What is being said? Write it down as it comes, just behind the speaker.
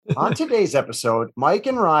On today's episode, Mike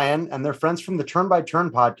and Ryan and their friends from the Turn by Turn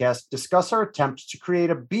podcast discuss our attempt to create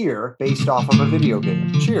a beer based off of a video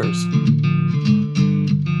game. Cheers.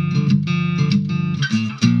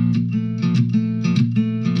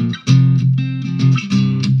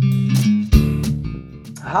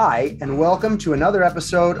 Hi, and welcome to another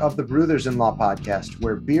episode of the Brothers-in-Law podcast,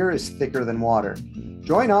 where beer is thicker than water.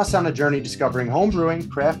 Join us on a journey discovering home brewing,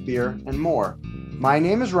 craft beer, and more. My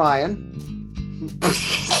name is Ryan.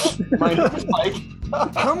 My name is Mike.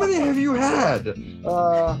 How many have you had?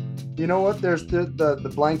 You know what? There's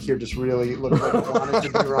the blank here just really looks like it wanted to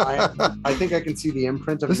be Ryan. I think I can see the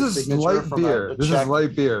imprint of his signature. Light beer. This is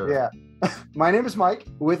light beer. Yeah. My name is Mike.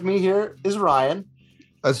 With me here is Ryan.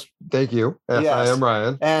 Thank you. Yes, I am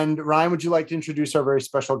Ryan. And Ryan, would you like to introduce our very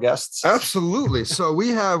special guests? Absolutely. So we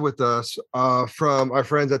have with us from our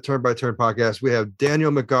friends at Turn by Turn podcast, we have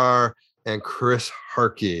Daniel McGarr and Chris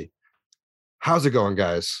Harkey. How's it going,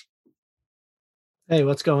 guys? Hey,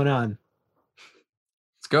 what's going on?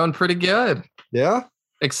 It's going pretty good. Yeah.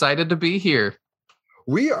 Excited to be here.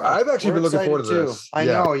 I've actually been looking forward to this. I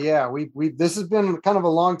know. Yeah. We this has been kind of a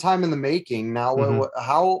long time in the making. Now,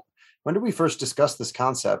 when did we first discuss this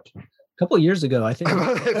concept? A couple of years ago, I think.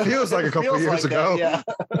 It feels like a couple of years ago. Yeah.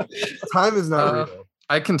 Time is not real.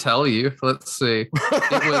 I can tell you. Let's see.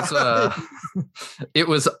 It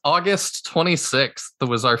was August 26th. That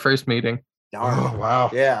was our first meeting. Oh, wow.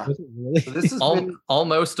 Yeah. Really? So this has been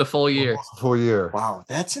almost a full year. Almost a full year. Wow.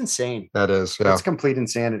 That's insane. That is. Yeah. That's complete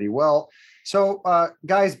insanity. Well, so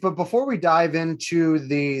guys, but before we dive into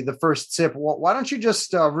the first sip, why don't you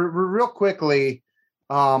just real quickly,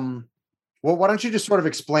 why don't you just sort of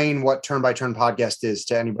explain what Turn by Turn podcast is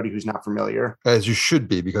to anybody who's not familiar? As you should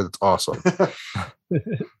be, because it's awesome.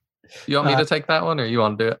 You want me to take that one, or you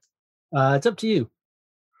want to do it? It's up to you.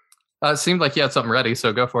 It seemed like you had something ready,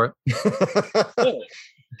 so go for it.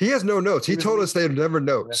 He has no notes. He told us they never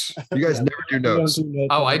notes. You guys never do notes.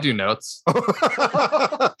 I do notes.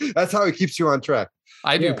 That's how he keeps you on track.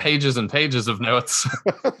 I do pages and pages of notes.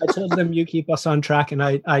 I told them you keep us on track, and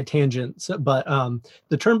I tangent. So, but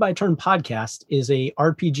the Turn by Turn podcast is a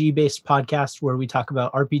RPG-based podcast where we talk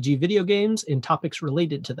about RPG video games and topics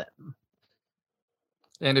related to them.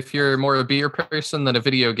 And if you're more a beer person than a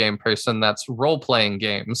video game person, that's role-playing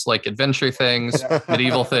games like adventure things,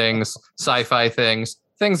 medieval things, sci-fi things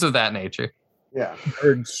of that nature. Yeah.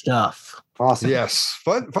 Nerd stuff. Awesome. Yes.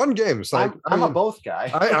 Fun games. Like I'm a both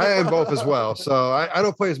guy. I am both as well. So I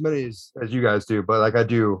don't play as many as you guys do, but like I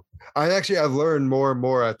do. I've learned more and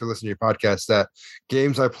more after listening to your podcast that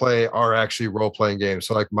games I play are actually role-playing games.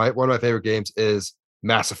 So like one of my favorite games is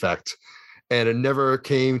Mass Effect. And it never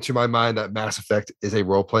came to my mind that Mass Effect is a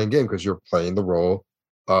role-playing game because you're playing the role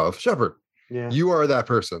of Shepard. Yeah. You are that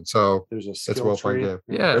person. So there's a it's a role-playing game.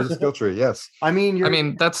 Yeah. There's a skill tree. Yes. I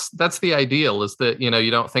mean, that's the ideal, is that,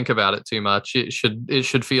 you don't think about it too much. It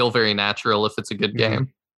should feel very natural if it's a good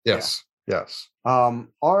game. Yes. Yeah. Yes.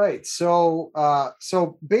 All right. So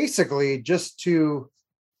basically, just to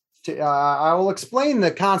I will explain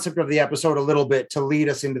the concept of the episode a little bit to lead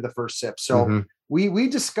us into the first sip. So we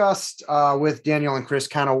discussed with Daniel and Chris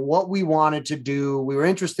kind of what we wanted to do. We were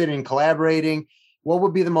interested in collaborating. What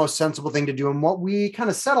would be the most sensible thing to do? And what we kind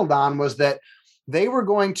of settled on was that they were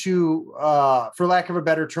going to, for lack of a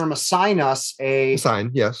better term, assign us a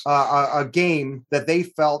game that they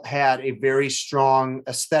felt had a very strong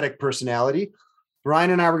aesthetic personality.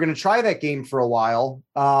 Ryan and I were going to try that game for a while.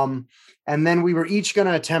 And then we were each going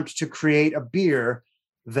to attempt to create a beer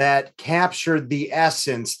that captured the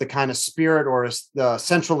essence, the kind of spirit or the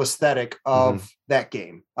central aesthetic of that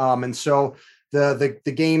game. And so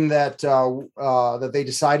the game that they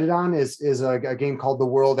decided on is a game called The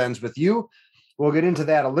World Ends With You. We'll get into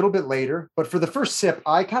that a little bit later. But for the first sip,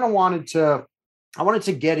 I kind of wanted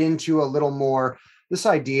to get into a little more this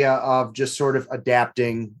idea of just sort of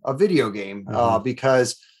adapting a video game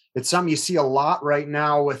because it's something you see a lot right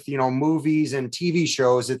now with, movies and TV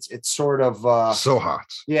shows. It's sort of so hot.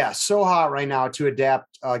 Yeah. So hot right now to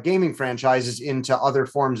adapt gaming franchises into other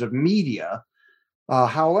forms of media.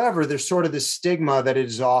 However, there's sort of this stigma that it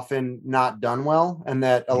is often not done well, and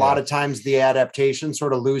that a lot of times the adaptation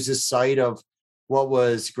sort of loses sight of what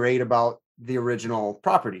was great about the original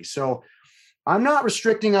property. So I'm not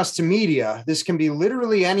restricting us to media. This can be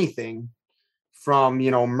literally anything from,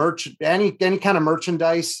 any kind of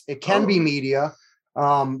merchandise. It can be media.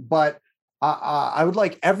 But I would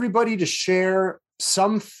like everybody to share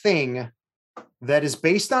something that is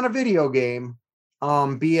based on a video game,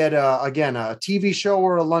 be it a TV show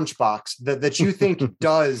or a lunchbox that you think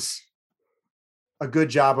does a good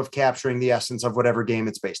job of capturing the essence of whatever game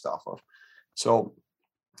it's based off of. So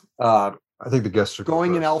I think the guests are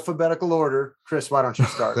going in alphabetical order. Chris, why don't you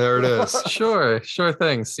start? There it is. Sure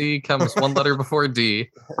thing. C comes one letter before D.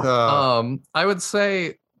 I would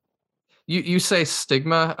say you say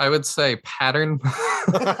stigma. I would say pattern.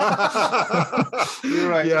 You're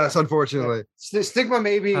right. Yes, unfortunately. Stigma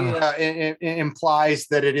maybe implies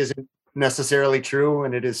that it isn't necessarily true,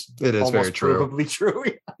 and it is almost very true. provably true.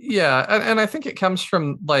 Yeah, and I think it comes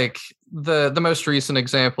from like the most recent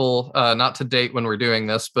example, not to date when we're doing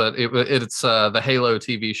this, but it's the Halo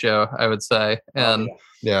TV show, I would say. And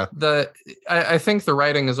yeah, I think the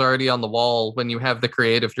writing is already on the wall when you have the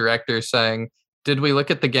creative director saying, "Did we look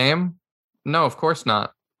at the game? No, of course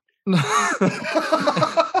not."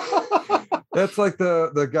 That's like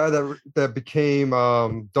the guy that became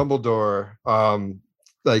Dumbledore.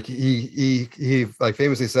 Like he like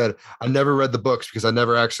famously said, "I never read the books because I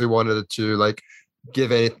never actually wanted to like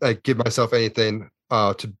give myself anything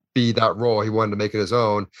to be that role. He wanted to make it his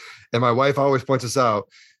own." And my wife always points this out: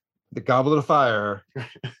 the Goblet of Fire.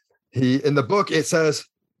 In the book it says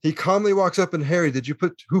he calmly walks up and, "Harry,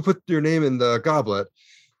 who put your name in the goblet?"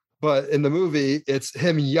 But in the movie, it's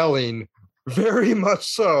him yelling, very much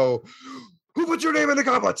so, "Who put your name in the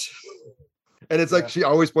goblet?" And it's like she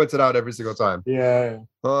always points it out every single time. Yeah.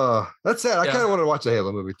 That's sad. I kind of want to watch a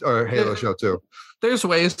Halo movie or Halo show too. There's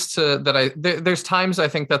ways there's times I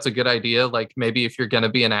think that's a good idea. Like maybe if you're going to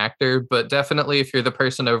be an actor, but definitely if you're the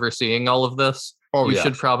person overseeing all of this, you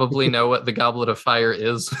should probably know what the Goblet of Fire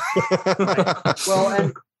is.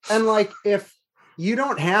 Well, and like if you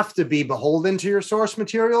don't have to be beholden to your source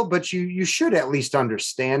material, but you should at least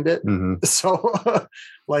understand it. Mm-hmm. So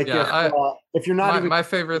like if you're not my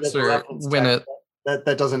favorites are when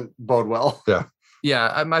that doesn't bode well.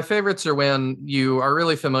 Yeah, my favorites are when you are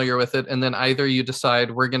really familiar with it, and then either you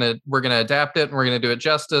decide we're gonna adapt it and we're gonna do it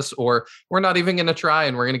justice, or we're not even gonna try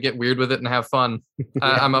and we're gonna get weird with it and have fun.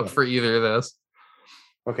 I'm up for either of those.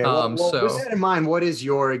 Okay. Well, with that in mind, what is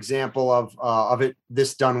your example of it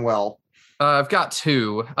this done well? I've got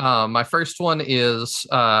two. My first one is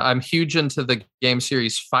I'm huge into the game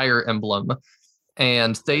series Fire Emblem.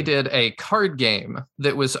 And they did a card game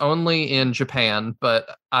that was only in Japan,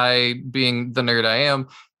 but I, being the nerd I am,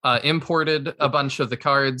 imported a bunch of the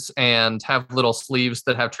cards and have little sleeves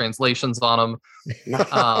that have translations on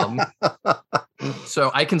them.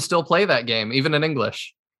 So I can still play that game, even in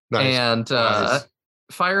English. Nice. And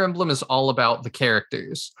Fire Emblem is all about the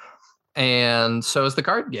characters. And so is the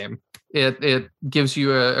card game. It gives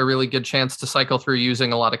you a really good chance to cycle through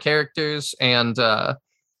using a lot of characters, and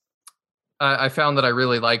I found that I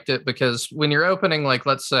really liked it because when you're opening, like,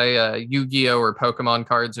 let's say Yu-Gi-Oh or Pokemon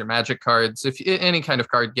cards or Magic cards, if any kind of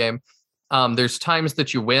card game, there's times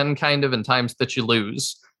that you win kind of and times that you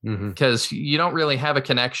lose because you don't really have a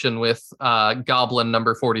connection with Goblin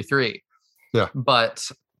number 43. Yeah. But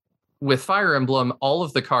with Fire Emblem, all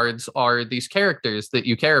of the cards are these characters that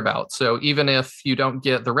you care about. So even if you don't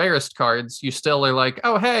get the rarest cards, you still are like,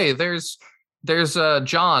 oh, hey, there's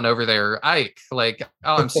John over there, Ike. Like,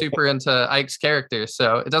 oh, I'm super into Ike's character,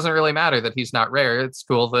 so it doesn't really matter that he's not rare. It's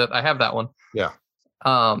cool that I have that one. Yeah.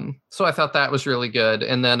 So I thought that was really good.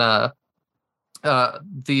 And then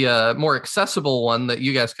the more accessible one that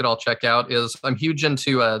you guys could all check out is I'm huge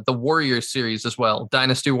into the Warriors series as well.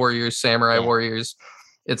 Dynasty Warriors, Samurai Warriors,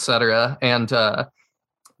 etc. And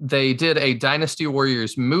they did a Dynasty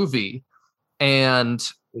Warriors movie, and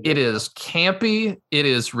it is campy, it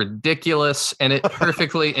is ridiculous, and it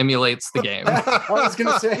perfectly emulates the game. I was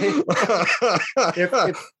gonna say,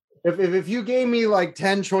 if you gave me like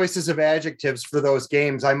 10 choices of adjectives for those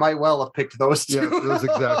games, I might well have picked those two. Yeah, those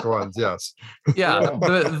exact ones, yes. Yeah,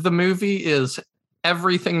 the movie is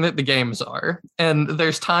everything that the games are. And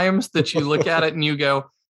there's times that you look at it and you go,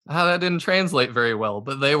 oh, that didn't translate very well,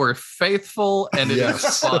 but they were faithful and it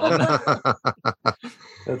is fun.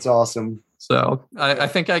 That's awesome. So I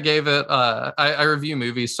think I gave it, I review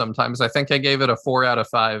movies sometimes. I think I gave it a 4 out of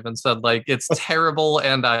 5 and said, like, it's terrible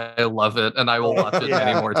and I love it and I will watch it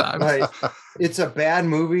many more times. Right. It's a bad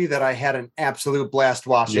movie that I had an absolute blast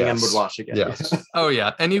watching and would watch again. Yes. Oh,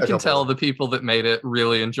 yeah. And you can tell the people that made it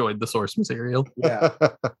really enjoyed the source material. Yeah,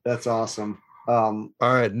 that's awesome. All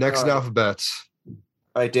right, next alphabets.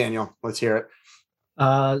 All right, Daniel, let's hear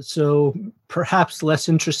it. So perhaps less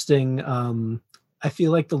interesting. I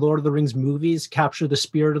feel like the Lord of the Rings movies capture the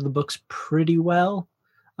spirit of the books pretty well.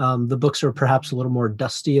 The books are perhaps a little more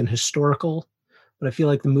dusty and historical, but I feel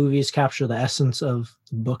like the movies capture the essence of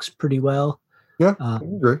the books pretty well. Yeah, I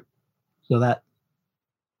agree. So that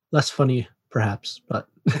less funny, perhaps, but.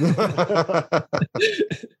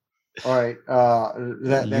 All right,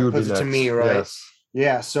 that puts it to me, right? Yes.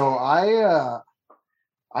 Yeah. So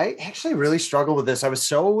I actually really struggled with this. I was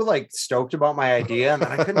so like stoked about my idea, and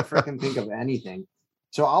then I couldn't freaking think of anything.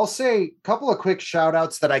 So I'll say a couple of quick shout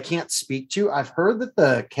outs that I can't speak to. I've heard that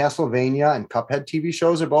the Castlevania and Cuphead TV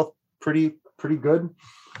shows are both pretty good.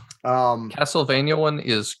 Castlevania one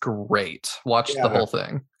is great. Watch the whole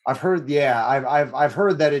thing. I've heard, I've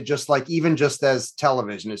heard that it just like even just as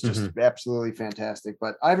television is just absolutely fantastic,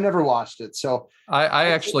 but I've never watched it. So I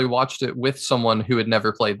actually watched it with someone who had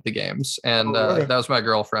never played the games, and that was my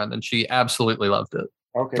girlfriend, and she absolutely loved it.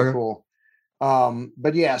 Okay, cool.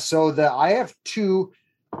 But yeah, so I have two.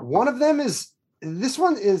 One of them is this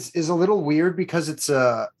one is a little weird because it's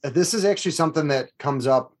this is actually something that comes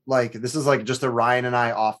up like this is like just a Ryan and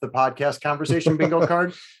I off the podcast conversation bingo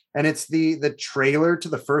card. And it's the trailer to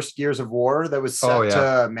the first Gears of War that was set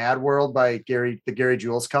to Mad World by the Gary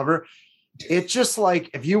Jules cover. It's just like,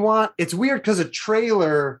 if you want, it's weird because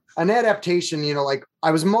an adaptation, you know, like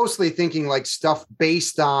I was mostly thinking like stuff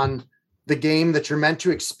based on the game that you're meant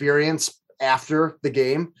to experience after the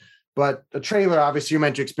game. But a trailer, obviously you're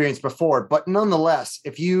meant to experience before, but nonetheless,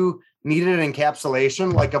 if you needed an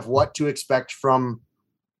encapsulation, like of what to expect from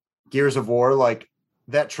Gears of War, like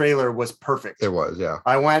that trailer was perfect. It was, yeah.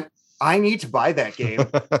 I need to buy that game.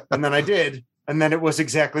 And then I did. And then it was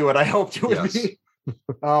exactly what I hoped it would be.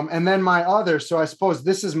 And then my other, so I suppose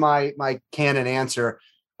this is my canon answer.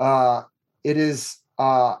 It is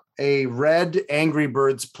a red Angry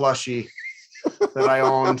Birds plushie that I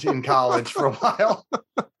owned in college for a while.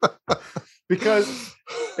 Because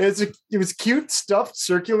it was cute, stuffed,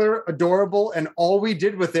 circular, adorable, and all we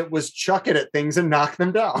did with it was chuck it at things and knock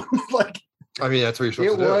them down. Like, I mean, that's what you're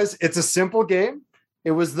supposed to do. It's a simple game.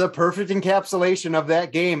 It was the perfect encapsulation of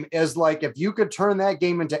that game. As like, if you could turn that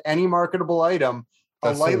game into any marketable item,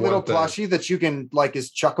 a light little plushie that you can like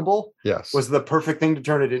is chuckable. Yes, was the perfect thing to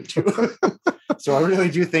turn it into. So I really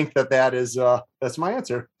do think that is that's my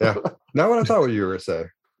answer. Yeah, not what I thought what you were going to say.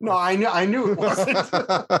 No, I knew it wasn't.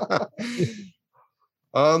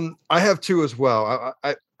 I have two as well.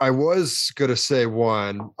 I was gonna say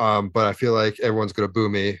one, but I feel like everyone's gonna boo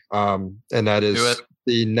me. And that is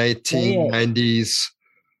the 1990s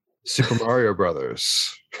Super Mario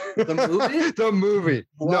Brothers. The movie? The movie.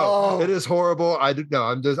 Whoa. No, it is horrible. I'm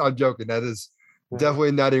joking. That is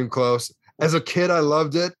definitely not even close. As a kid, I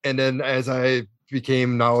loved it, and then as I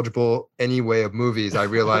became knowledgeable anyway of movies, I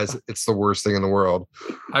realized it's the worst thing in the world.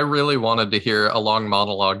 I really wanted to hear a long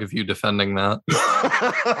monologue of you defending that.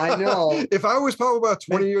 I know. If I was probably about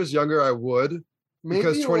 20 years younger, I would.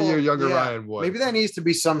 Because 20-year younger Ryan would. Maybe that needs to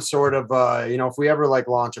be some sort of, if we ever like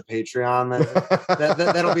launch a Patreon,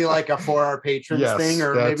 that'll be like a for our patrons thing,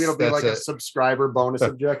 or maybe it'll be like a subscriber bonus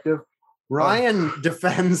objective. Ryan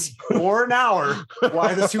defends for an hour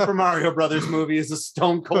why the Super Mario Brothers movie is a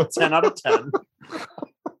stone cold 10 out of 10.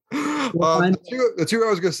 The two I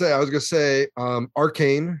was going to say,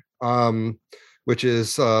 Arcane, which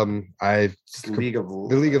is the League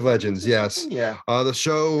of Legends. Yes. Yeah. The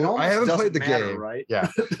show. I haven't played the game. Right? Yeah.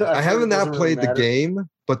 I haven't not played the game,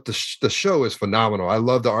 but the show is phenomenal. I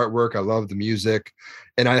love the artwork. I love the music,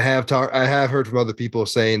 and I have heard from other people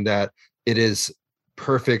saying that it is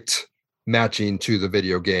perfect matching to the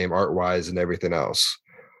video game art wise and everything else.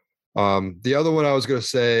 The other one I was going to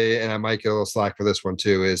say, and I might get a little slack for this one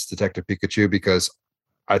too, is Detective Pikachu, because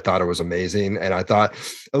I thought it was amazing, and I thought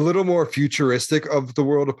a little more futuristic of the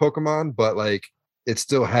world of Pokemon, but like it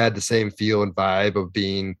still had the same feel and vibe of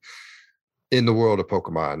being in the world of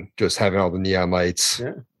Pokemon, just having all the neon lights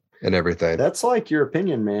and everything. That's like your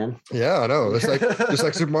opinion, man. Yeah, I know. It's like just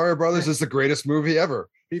like Super Mario Brothers is the greatest movie ever.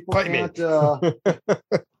 People fight me.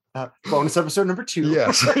 Bonus episode number 2.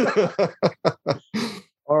 Yes.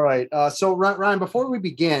 All right. So Ryan, before we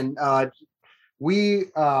begin, we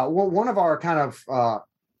one of our kind of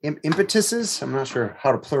impetuses, I'm not sure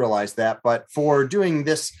how to pluralize that, but for doing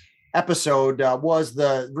this episode was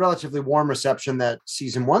the relatively warm reception that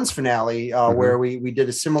season 1's finale, where we did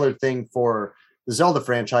a similar thing for the Zelda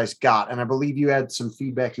franchise got, and I believe you had some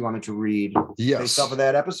feedback you wanted to read based off of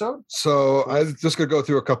that episode. So I'm just gonna go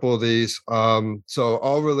through a couple of these. So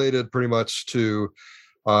all related pretty much to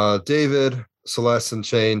David, Celeste, and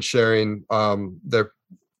Shane sharing their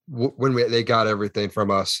they got everything from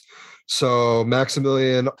us. So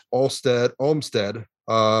Maximilian Olmsted said,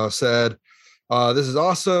 "This is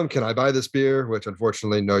awesome. Can I buy this beer?" Which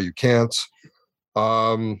unfortunately, no, you can't.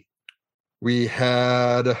 We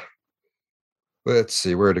had. Let's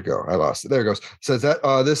see, where'd it go? I lost it. There it goes. It says that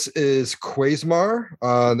this is Quasmar.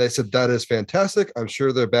 They said that is fantastic. I'm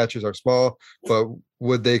sure their batches are small, but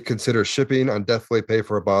would they consider shipping? I'd definitely pay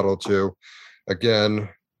for a bottle too. Again,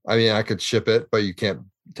 I mean, I could ship it, but you can't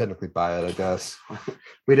technically buy it, I guess.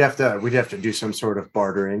 We'd have to do some sort of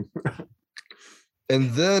bartering.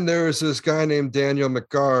 And then there's this guy named Daniel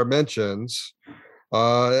McGar mentions,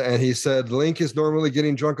 and he said, Link is normally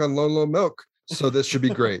getting drunk on Lone Lone Milk, so this should be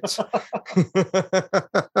great.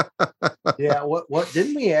 Yeah, what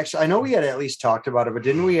didn't we actually, I know we had at least talked about it, but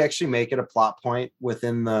didn't we actually make it a plot point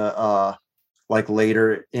within the like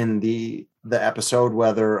later in the episode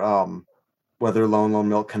whether Lone Lone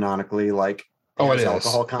Milk canonically like has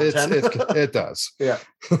alcohol content? It does. Yeah.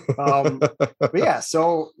 But yeah,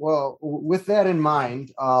 so well, with that in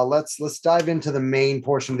mind, let's dive into the main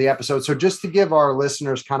portion of the episode. So just to give our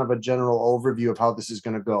listeners kind of a general overview of how this is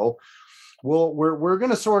going to go, we're going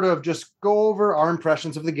to sort of just go over our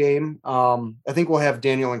impressions of the game. I think we'll have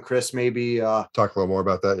Daniel and Chris maybe talk a little more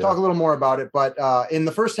about that. Talk a little more about it. But in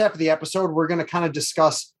the first half of the episode, we're going to kind of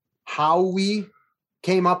discuss how we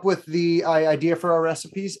came up with the idea for our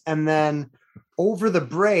recipes. And then over the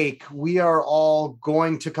break, we are all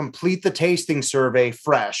going to complete the tasting survey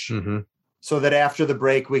fresh. Mm-hmm. So that after the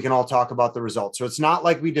break, we can all talk about the results. So it's not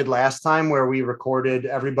like we did last time where we recorded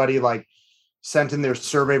everybody like sent in their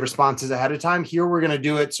survey responses ahead of time. Here, we're going to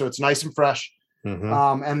do it so it's nice and fresh.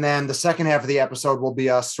 Mm-hmm. And then the second half of the episode will be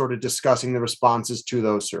us sort of discussing the responses to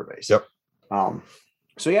those surveys. Yep.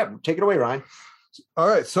 So yeah, take it away, Ryan. All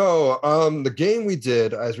right. So the game we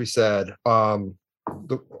did, as we said,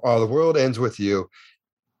 the World Ends With You.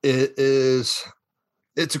 It's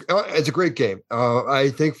a great game.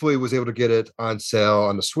 I thankfully was able to get it on sale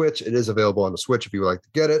on the Switch. It is available on the Switch if you would like to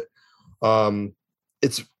get it.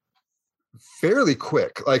 It's fairly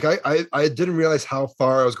quick. Like I didn't realize how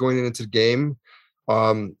far I was going into the game.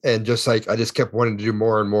 And just like I just kept wanting to do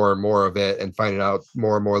more and more and more of it and finding out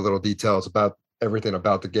more and more little details about everything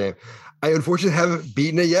about the game. I unfortunately haven't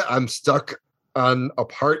beaten it yet. I'm stuck on a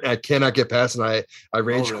part I cannot get past, and I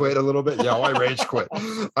rage quit a little bit. Yeah, I rage quit.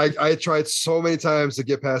 I tried so many times to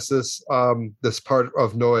get past this this part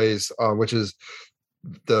of Noise, which is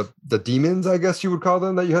the demons, I guess you would call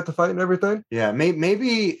them, that you have to fight and everything. Yeah,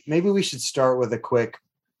 maybe we should start with a quick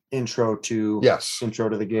intro to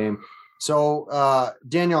the game. So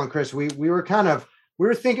Daniel and Chris, we were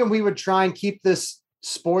thinking we would try and keep this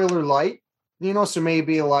spoiler light, so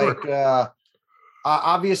maybe like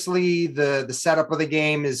obviously the setup of the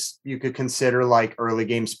game is, you could consider like early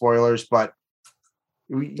game spoilers, but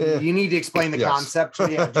you need to explain the concept. So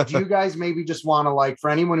yeah, did you guys maybe just want to, like, for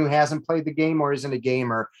anyone who hasn't played the game or isn't a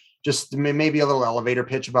gamer, just maybe a little elevator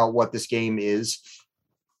pitch about what this game is?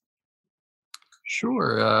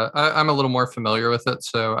 Sure. I'm a little more familiar with it,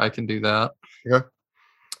 so I can do that. Yeah.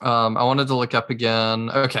 I wanted to look up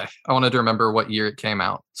again. Okay. I wanted to remember what year it came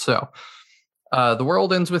out. So The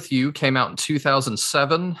World Ends With You came out in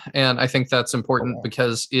 2007, and I think that's important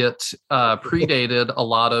because it predated a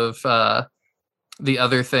lot of the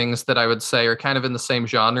other things that I would say are kind of in the same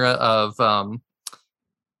genre of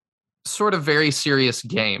sort of very serious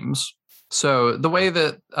games. So the way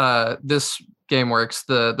that this game works,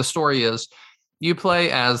 the story is you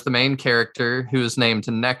play as the main character, who is named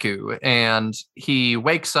Neku, and he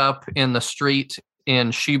wakes up in the street in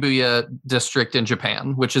Shibuya district in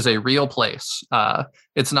Japan, which is a real place.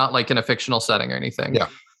 It's not like in a fictional setting or anything. Yeah.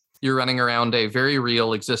 You're running around a very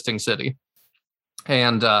real existing city.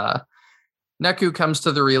 And Neku comes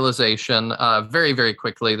to the realization very, very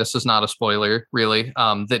quickly, this is not a spoiler, really,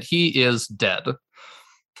 that he is dead.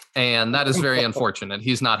 And that is very unfortunate.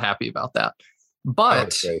 He's not happy about that.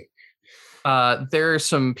 But there are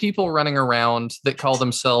some people running around that call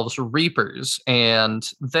themselves Reapers, and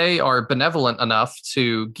they are benevolent enough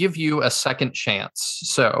to give you a second chance.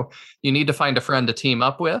 So you need to find a friend to team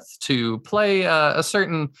up with to play a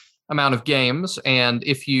certain amount of games. And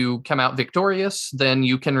if you come out victorious, then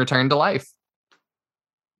you can return to life.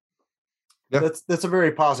 Yeah. That's a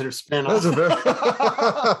very positive spin. But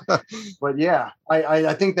yeah,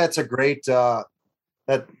 I think that's a great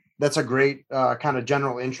that's a great kind of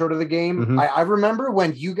general intro to the game. Mm-hmm. I remember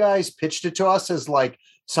when you guys pitched it to us as like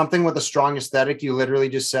something with a strong aesthetic, you literally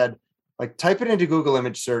just said, like, type it into Google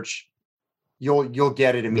image search, you'll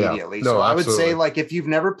get it immediately. Yeah. No, so I would absolutely. say, like, if you've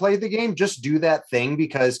never played the game, just do that thing,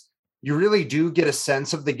 because you really do get a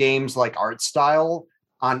sense of the game's like art style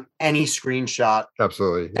on any screenshot.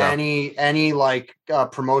 Absolutely. Yeah. Any like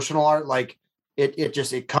promotional art, like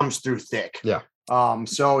it comes through thick. Yeah.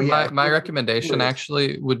 So yeah, my recommendation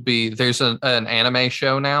actually would be, there's an anime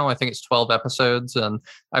show now. I think it's 12 episodes, and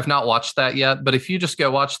I've not watched that yet. But if you just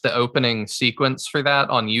go watch the opening sequence for that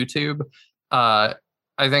on YouTube, I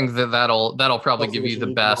think that'll probably give you the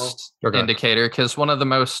best indicator, because one of the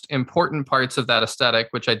most important parts of that aesthetic,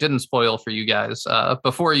 which I didn't spoil for you guys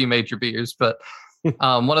before you made your beers, but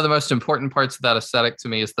One of the most important parts of that aesthetic to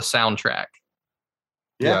me is the soundtrack.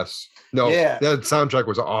 Yeah. Yes. No. Yeah. That soundtrack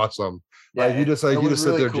was awesome. Yeah, you just really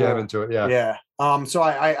sit there cool. jamming to it. Yeah. Yeah. So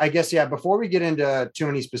I guess, yeah, before we get into too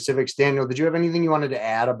many specifics, Daniel, did you have anything you wanted to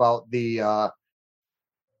add about the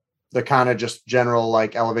kind of just general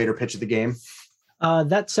like elevator pitch of the game?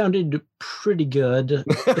 That sounded pretty good.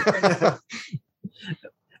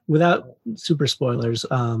 Without super spoilers,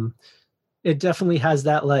 it definitely has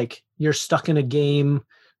that like you're stuck in a game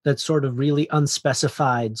that's sort of really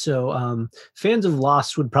unspecified. So fans of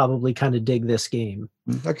Lost would probably kind of dig this game.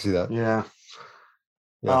 I can see that. Yeah.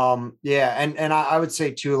 Yeah. And I would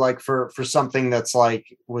say too, like for something that's like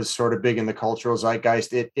was sort of big in the cultural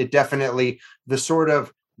zeitgeist, it definitely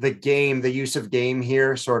the use of game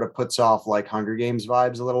here sort of puts off like Hunger Games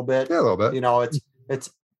vibes a little bit. Yeah, a little bit. You know,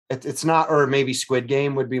 it's not, or maybe Squid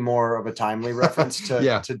Game would be more of a timely reference to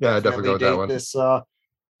definitely go with that one. This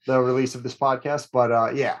the release of this podcast. But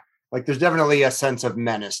like there's definitely a sense of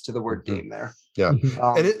menace to the word game there. Yeah.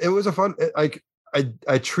 And it was a fun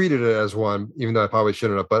I treated it as one, even though I probably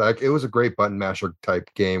shouldn't have, but it was a great button masher type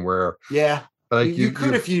game where like you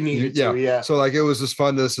could if you needed to. Yeah. So like it was just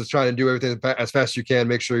fun to try and do everything as fast as you can,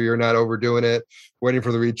 make sure you're not overdoing it, waiting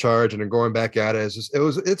for the recharge and then going back at it. It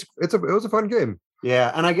was a fun game.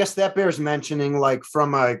 Yeah, and I guess that bears mentioning, like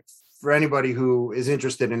for anybody who is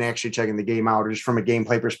interested in actually checking the game out, or just from a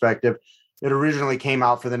gameplay perspective, it originally came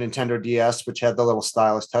out for the Nintendo DS, which had the little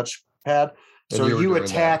stylus touchpad. So you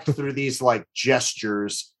attacked through these like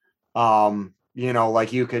gestures. You know,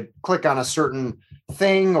 like you could click on a certain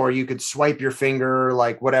thing, or you could swipe your finger,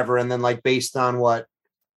 like whatever, and then like based on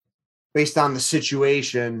the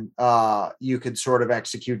situation, you could sort of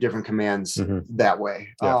execute different commands that way.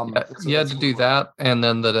 You had to do that, and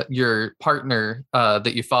then your partner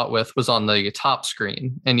that you fought with was on the top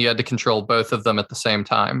screen, and you had to control both of them at the same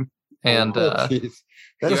time. And that's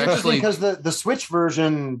interesting because the Switch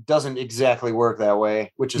version doesn't exactly work that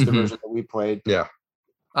way, which is the version that we played. Yeah.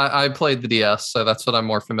 I played the DS, so that's what I'm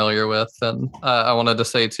more familiar with. And I wanted to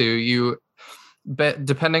say too,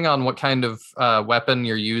 depending on what kind of weapon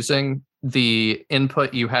you're using, the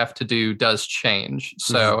input you have to do does change.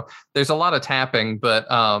 So there's a lot of tapping, but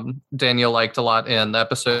Daniel liked a lot in the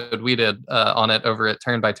episode we did on it over at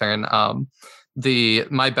Turn by Turn.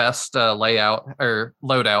 My best layout or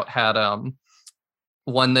loadout had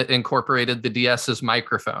one that incorporated the DS's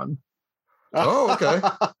microphone. Oh, okay.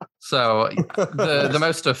 So the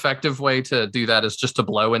most effective way to do that is just to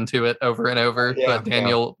blow into it over and over. Yeah, but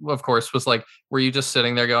Daniel, of course, was like, were you just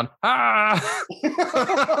sitting there going,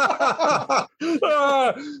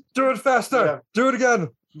 do it faster. Yeah. Do it again.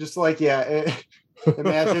 Just like,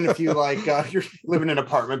 imagine if you like you're living in an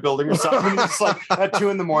apartment building or something, and you're just like at 2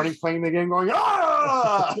 a.m. playing the game going,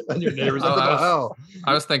 and your neighbors like, what the hell?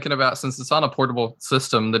 I was thinking about, since it's on a portable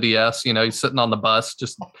system, the DS, you know, you're sitting on the bus,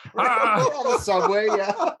 just on the subway.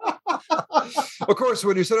 Yeah. Of course,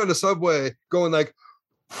 when you sit on the subway going like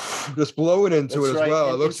just blowing into it as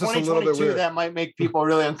well, it looks just a little bit weird. That might make people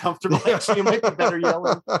really uncomfortable. Actually, you might be better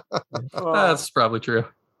yelling. That's probably true.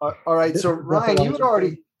 All right. So Ryan,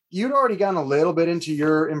 you'd already gotten a little bit into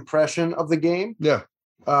your impression of the game. Yeah.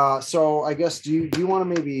 So I guess do you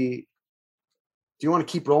want to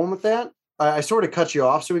keep rolling with that? I sort of cut you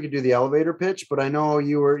off so we could do the elevator pitch, but I know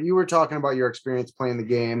you were talking about your experience playing the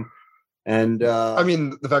game, and I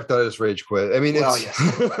mean the fact that I just rage quit. I mean, yes.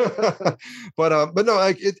 but no,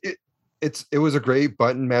 like it was a great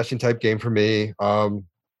button mashing type game for me.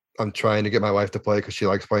 I'm trying to get my wife to play because she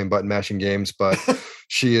likes playing button mashing games, but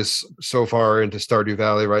she is so far into Stardew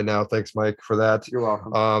Valley right now. Thanks, Mike, for that. You're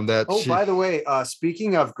welcome. By the way,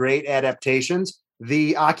 speaking of great adaptations,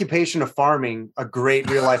 the occupation of farming, a great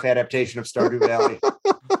real life adaptation of Stardew Valley.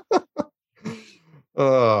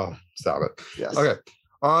 Oh, stop it. Yes. Okay.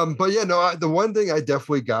 But yeah, no, the one thing I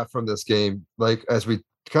definitely got from this game, like as we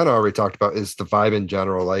kind of already talked about, is the vibe in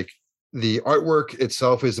general. Like the artwork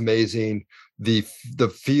itself is amazing. The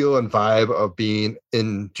feel and vibe of being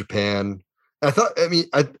in Japan. Correct me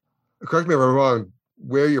if I'm wrong,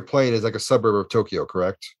 where you're playing is like a suburb of Tokyo,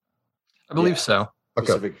 correct? I believe so. Okay.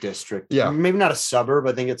 Specific district. Yeah. Maybe not a suburb.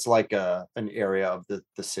 I think it's like an area of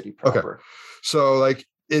the city proper. Okay. So like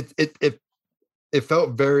it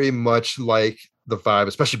felt very much like the vibe,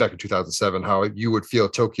 especially back in 2007, how you would feel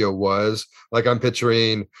Tokyo was. Like I'm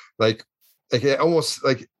picturing like it almost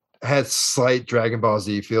like had slight Dragon Ball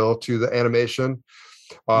Z feel to the animation.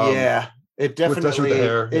 It definitely with the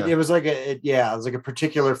hair, it was like it was like a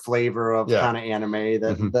particular flavor of kind of anime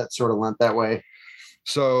that sort of lent that way.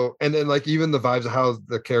 So, and then like even the vibes of how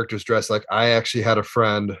the characters dress. Like I actually had a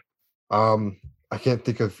friend, I can't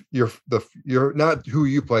think of your not who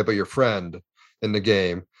you play, but your friend in the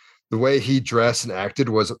game, the way he dressed and acted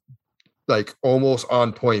was like almost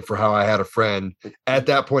on point for how I had a friend at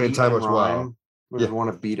that point in time as well. Was one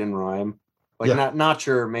of Beat and Rhyme. Like not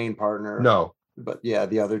your main partner. No. But yeah,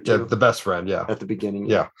 the other two. Yeah, the best friend, at the beginning.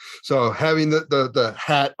 Yeah. So having the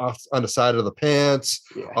hat off on the side of the pants,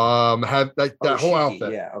 have like that whole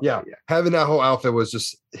outfit. Yeah. Having that whole outfit was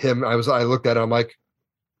just him. I looked at it, I'm like,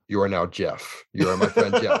 you are now Jeff. You are my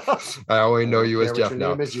friend Jeff. I only know you as Jeff now.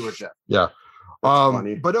 Your name is you or Jeff. Yeah.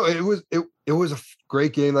 But no, it was a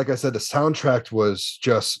great game. Like I said, the soundtrack was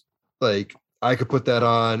just like I could put that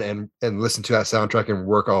on and listen to that soundtrack and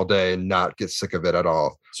work all day and not get sick of it at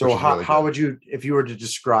all. So how would you, if you were to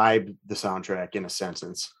describe the soundtrack in a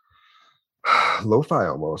sentence? Lo-fi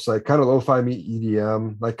almost, like kind of lo-fi meet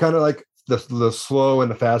EDM, like kind of like the slow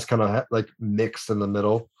and the fast kind of like mixed in the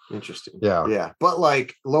middle. Interesting. Yeah. But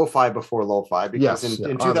like lo-fi before lo-fi, because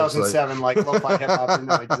in 2007, like lo-fi hip hop did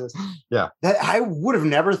not exist. Yeah. That I would have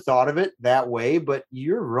never thought of it that way, but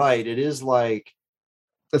you're right. It is like,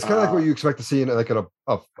 it's kind of like what you expect to see in like a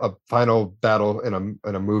final battle in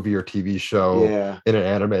a movie or TV show, in an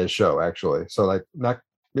animated show, actually. So like not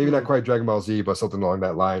quite Dragon Ball Z, but something along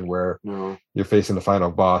that line where you're facing the final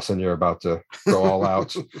boss and you're about to go all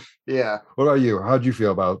out. Yeah. What about you? How'd you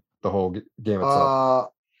feel about the whole game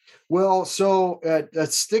itself? Well, so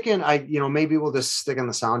maybe we'll just stick on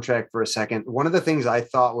the soundtrack for a second. One of the things I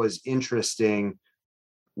thought was interesting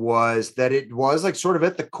was that it was like sort of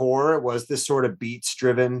at the core, it was this sort of beats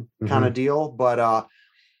driven kind of deal, but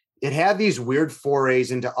it had these weird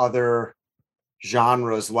forays into other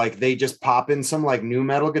genres. Like they just pop in some like new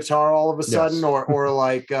metal guitar all of a sudden, or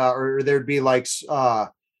like or there'd be like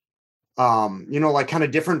like kind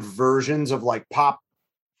of different versions of like pop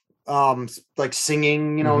like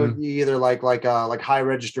singing, either like high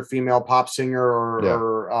register female pop singer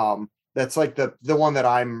or that's like the one that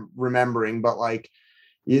I'm remembering, but like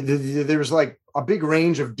there's like a big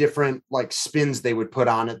range of different like spins they would put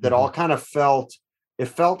on it that all kind of felt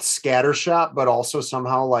scattershot, but also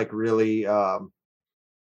somehow like really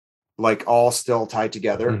like all still tied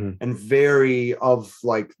together and very of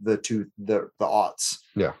like the aughts.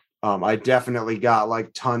 Yeah. I definitely got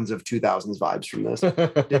like tons of 2000s vibes from this.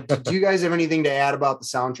 Did you guys have anything to add about the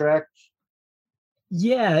soundtrack?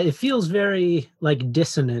 Yeah, it feels very like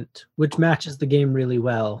dissonant, which matches the game really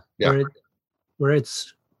well. Yeah. Where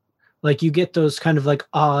it's like you get those kind of like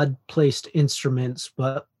odd placed instruments,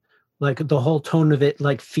 but like the whole tone of it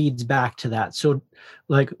like feeds back to that. So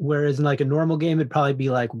like, whereas in like a normal game, it'd probably be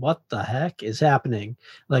like, what the heck is happening?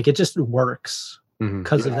 Like it just works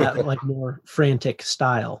because of that like more frantic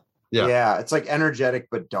style. Yeah. It's like energetic,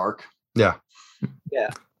 but dark. Yeah. Yeah.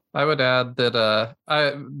 I would add that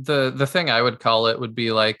the thing I would call it would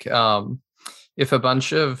be like if a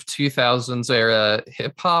bunch of 2000s era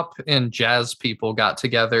hip hop and jazz people got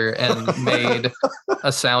together and made a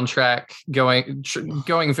soundtrack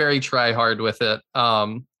going very try hard with it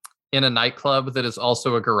in a nightclub that is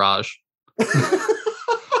also a garage.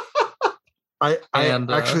 I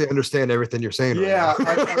actually understand everything you're saying. Yeah,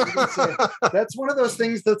 right I was gonna say, that's one of those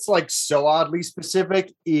things that's like so oddly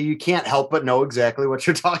specific. You can't help but know exactly what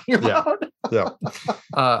you're talking about. Yeah.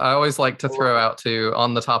 I always like to throw out too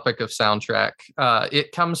on the topic of soundtrack.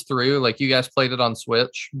 It comes through like you guys played it on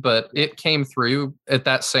Switch, but it came through at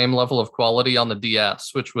that same level of quality on the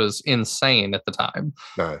DS, which was insane at the time.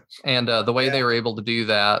 Nice. And the way they were able to do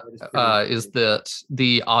that is that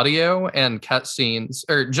the audio and cutscenes,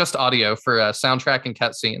 or just audio for soundtrack and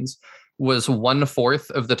cutscenes, was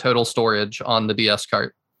 1/4 of the total storage on the DS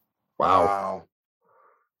cart. Wow.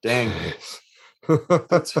 Dang.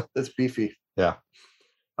 that's beefy. Yeah.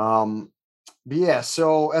 But yeah,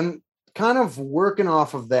 so and kind of working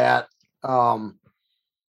off of that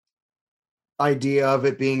idea of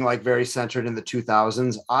it being like very centered in the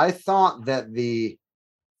 2000s, I thought that the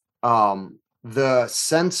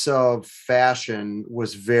sense of fashion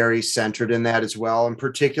was very centered in that as well, and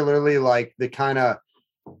particularly like the kind of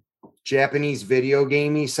Japanese video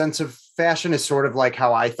gamey sense of fashion is sort of like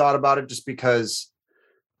how I thought about it, just because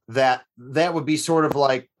that would be sort of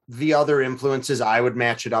like the other influences I would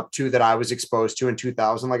match it up to that I was exposed to in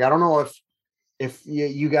 2000. Like, I don't know if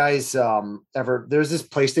you guys ever, there's this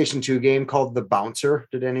PlayStation 2 game called The Bouncer.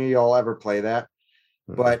 Did any of y'all ever play that?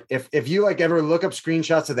 But if you like ever look up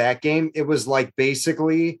screenshots of that game, it was like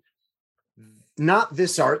basically not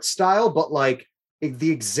this art style, but like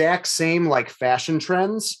the exact same like fashion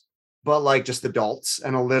trends, but like just adults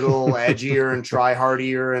and a little edgier and try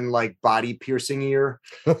hardier and like body piercingier.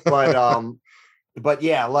 But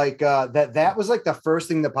yeah, like that was like the first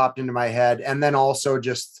thing that popped into my head. And then also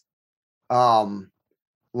just Jean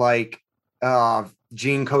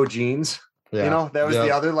Co jeans. Yeah. You know, that was Yep.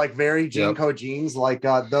 the other like very Yep. Jinko jeans, like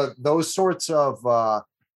those sorts of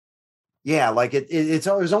like it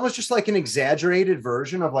was almost just like an exaggerated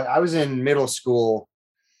version of like I was in middle school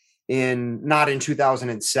not in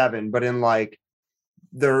 2007, but in like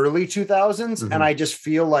the early 2000s. Mhm. And I just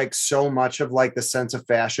feel like so much of like the sense of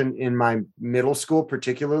fashion in my middle school,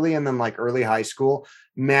 particularly, and then like early high school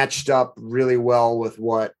matched up really well with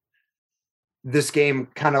what this game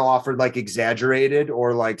kind of offered, like exaggerated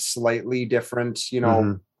or like slightly different, you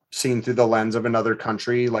know, seen through the lens of another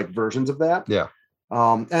country, like versions of that. Yeah.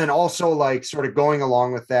 And also like sort of going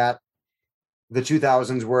along with that, the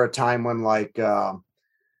 2000s were a time when like,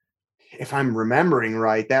 if I'm remembering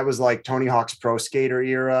right, that was like Tony Hawk's Pro Skater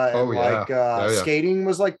era. And Yeah. Skating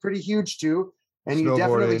was like pretty huge too. And you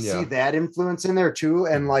definitely Snowboarding, see that influence in there too.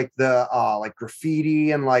 And like the like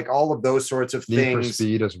graffiti and like all of those sorts of Need things. for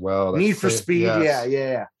Speed as well. Need for Speed. Yes.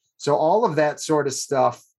 Yeah. So all of that sort of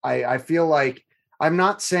stuff, I feel like I'm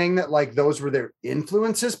not saying that like those were their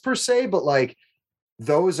influences per se, but like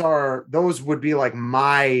those would be like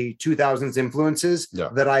my 2000s influences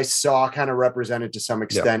that I saw kind of represented to some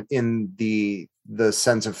extent in the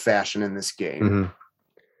sense of fashion in this game. Mm-hmm.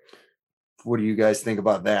 What do you guys think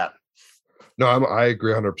about that? No, I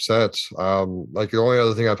agree 100%. Like the only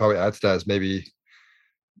other thing I'd probably add to that is maybe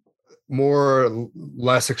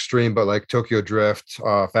less extreme, but like Tokyo Drift,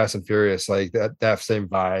 Fast and Furious, like that same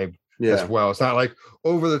vibe as well. It's not like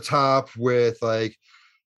over the top with like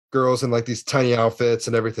girls in like these tiny outfits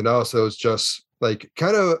and everything else. So it's just like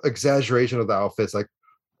kind of exaggeration of the outfits, like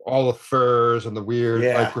all the furs and the weird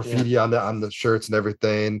like graffiti on the shirts and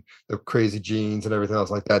everything, the crazy jeans and everything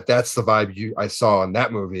else like that. That's the vibe I saw in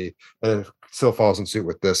that movie, and it still falls in suit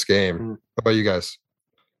with this game. How about you guys?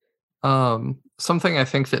 Something I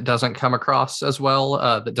think that doesn't come across as well,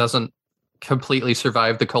 that doesn't completely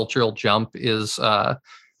survive the cultural jump, is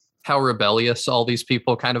how rebellious all these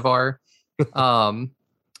people kind of are.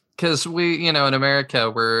 Because we, you know, in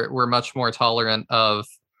America, we're much more tolerant of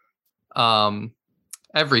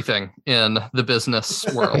everything in the business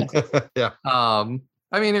world.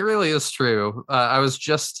 I mean, it really is true. I was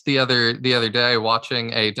just the other day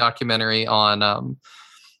watching a documentary on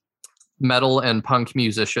metal and punk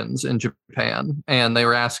musicians in Japan, and they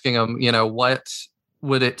were asking them, you know, what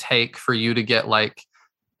would it take for you to get like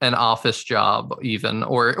an office job, even,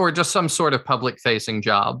 or just some sort of public facing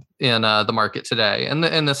job in the market today, and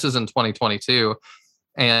this is in 2022.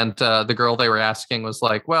 And the girl they were asking was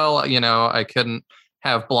like, well, you know, I couldn't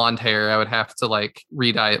have blonde hair. I would have to like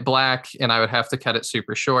re-dye it black, and I would have to cut it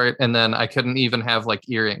super short. And then I couldn't even have like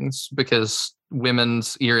earrings, because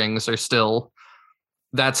women's earrings are still,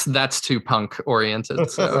 that's too punk oriented.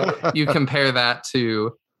 So you compare that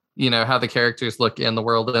to, you know, how the characters look in The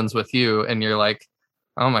World Ends With You, and you're like,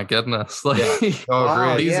 oh my goodness, like these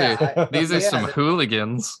are some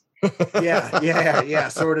hooligans.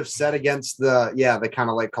 Sort of set against the kind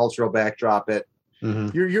of like cultural backdrop.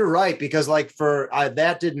 You're right, because like for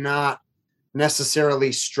that did not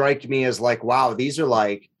necessarily strike me as like, wow, these are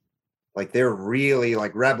like they're really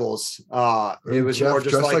like rebels. It was more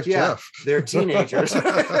just like they're teenagers.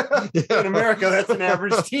 In America, that's an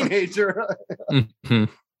average teenager.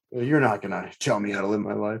 You're not gonna tell me how to live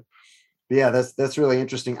my life. But yeah, that's really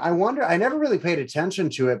interesting. I wonder, I never really paid attention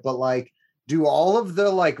to it, but like, do all of the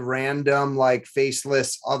like random like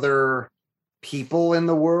faceless other people in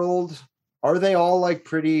the world, are they all like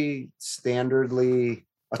pretty standardly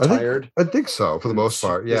attired? I think so, for the most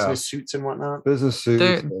part. Yeah, business suits and whatnot. Business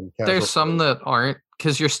suits. There's some that aren't,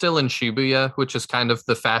 because you're still in Shibuya, which is kind of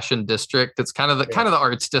the fashion district. It's kind of the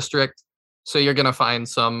arts district. So you're gonna find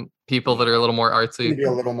some people that are a little more artsy, be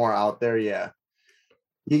a little more out there. Yeah.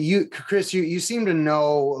 You Chris, you seem to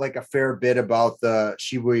know like a fair bit about the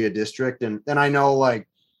Shibuya district, and I know like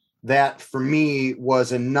that for me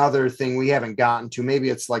was another thing we haven't gotten to. Maybe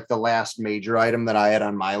it's like the last major item that I had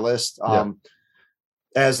on my list.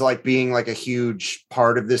 As like being like a huge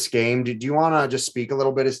part of this game. Do you want to just speak a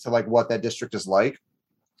little bit as to like what that district is like?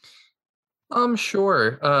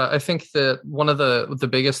 Sure. I think that one of the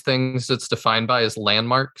biggest things it's defined by is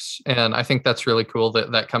landmarks, and I think that's really cool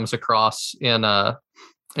that comes across in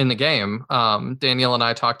the game. Daniel and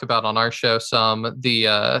I talked about on our show some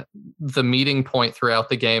the meeting point throughout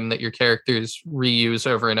the game that your characters reuse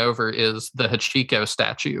over and over is the Hachiko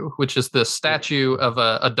statue, which is this statue of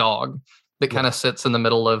a dog that kind of sits in the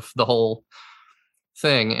middle of the whole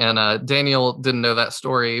thing. And Daniel didn't know that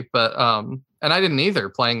story, but and I didn't either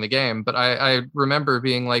playing the game, but I remember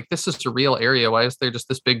being like, this is a real area. Why is there just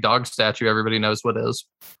this big dog statue everybody knows what is?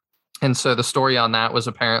 And so the story on that was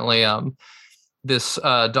apparently this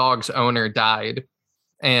dog's owner died,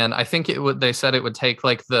 And I think they said it would take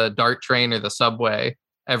like the DART train or the subway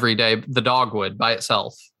every day, the dog would by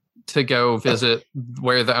itself, to go visit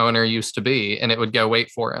where the owner used to be, and it would go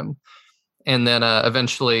wait for him. And then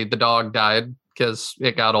eventually the dog died because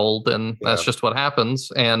it got old, and that's just what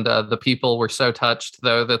happens. And the people were so touched,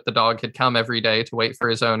 though, that the dog had come every day to wait for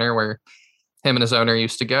his owner where him and his owner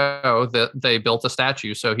used to go, that they built a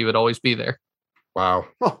statue so he would always be there. Wow.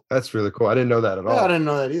 That's really cool. I didn't know that at all. I didn't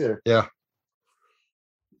know that either. Yeah.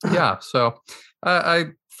 Yeah. So I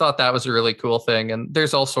thought that was a really cool thing. And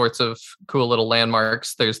there's all sorts of cool little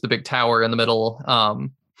landmarks. There's the big tower in the middle.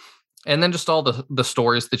 And then just all the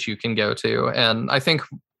stores that you can go to. And I think,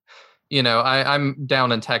 I'm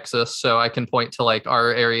down in Texas, so I can point to like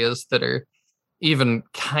our areas that are even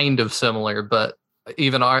kind of similar, but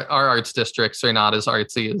even our arts districts are not as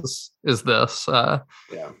artsy as this.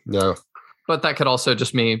 No. But that could also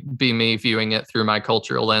just be me viewing it through my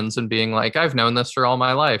cultural lens and being like, I've known this for all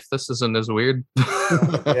my life. This isn't as weird.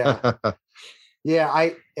 Yeah.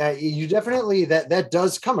 You definitely, that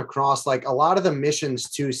does come across. Like a lot of the missions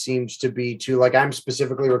too seems to be to, like, I'm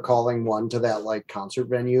specifically recalling one to that like concert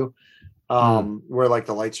venue where like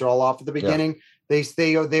the lights are all off at the beginning.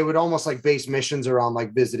 Yeah. They would almost like base missions around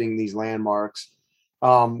like visiting these landmarks.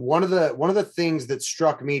 One of the things that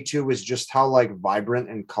struck me too was just how like vibrant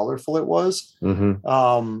and colorful it was.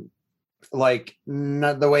 Mm-hmm. Like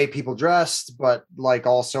not the way people dressed, but like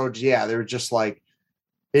also, they were just like,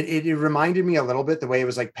 it reminded me a little bit the way it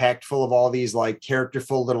was like packed full of all these like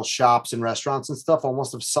characterful little shops and restaurants and stuff,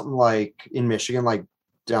 almost of something like in Michigan, like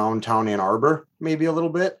downtown Ann Arbor, maybe a little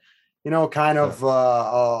bit, kind of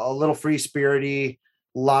a little free spirity.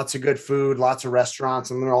 Lots of good food, lots of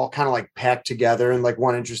restaurants, and they're all kind of like packed together and like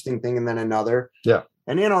one interesting thing and then another. Yeah.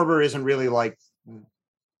 And Ann Arbor isn't really like,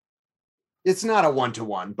 it's not a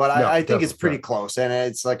one-to-one, but I think it's pretty close. And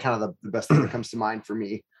it's like kind of the best thing that comes to mind for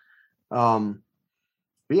me. But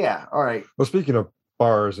yeah. All right. Well, speaking of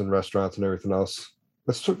bars and restaurants and everything else,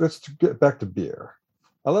 let's get back to beer.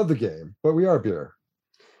 I love the game, but we are beer.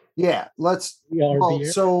 Yeah.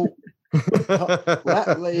 Beer. So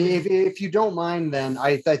if you don't mind, then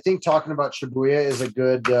I think talking about Shibuya is a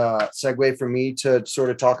good segue for me to sort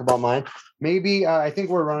of talk about mine. Maybe I think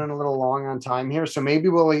we're running a little long on time here, so maybe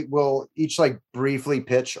we'll each like briefly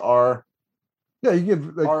pitch our you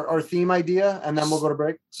give like, our theme idea, and then we'll go to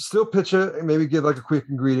break. Still pitch it, and maybe give like a quick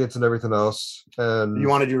ingredients and everything else. And you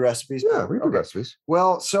want to do recipes? Yeah, we can do recipes.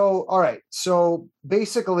 Well, so all right. So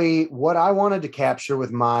basically, what I wanted to capture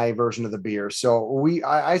with my version of the beer. So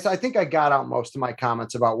I think I got out most of my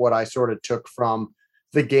comments about what I sort of took from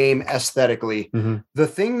the game aesthetically. Mm-hmm. The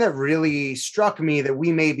thing that really struck me that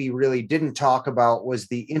we maybe really didn't talk about was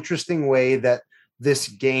the interesting way that this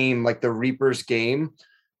game, like the Reaper's game,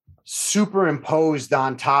 superimposed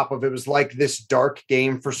on top of it was like this dark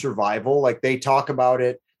game for survival. Like they talk about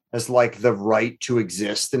it as like the right to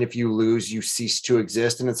exist, and if you lose, you cease to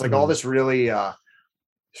exist. And it's like all this really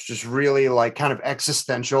it's just really like kind of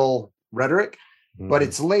existential rhetoric, but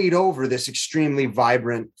it's laid over this extremely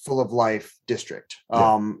vibrant, full of life district,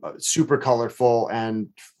 super colorful and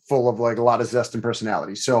full of like a lot of zest and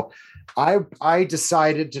personality. So I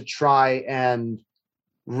decided to try and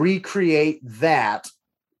recreate that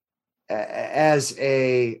as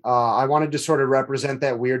I wanted to sort of represent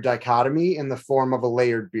that weird dichotomy in the form of a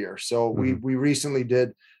layered beer. So we recently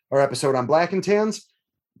did our episode on Black and Tans,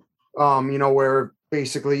 where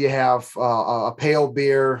basically you have a pale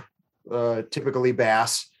beer, typically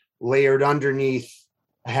Bass, layered underneath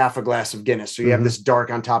half a glass of Guinness. So you have this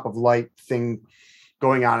dark on top of light thing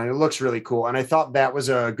going on, and it looks really cool. And I thought that was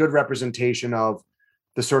a good representation of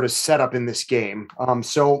the sort of setup in this game.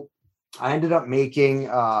 So I ended up making,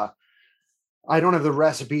 I don't have the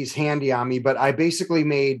recipes handy on me, but I basically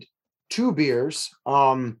made 2 beers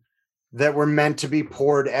that were meant to be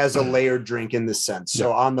poured as a layered drink in this sense.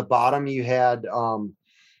 So on the bottom you had,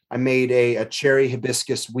 I made a cherry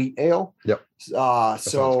hibiscus wheat ale. Yep. That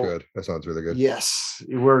sounds good. That sounds really good. Yes,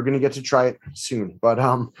 we're going to get to try it soon, but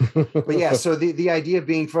yeah, so the idea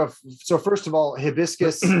being so first of all,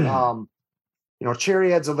 hibiscus,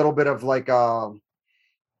 cherry adds a little bit of like,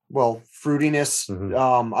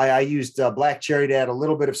 fruitiness. I used black cherry to add a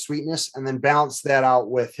little bit of sweetness, and then balance that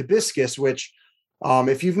out with hibiscus, which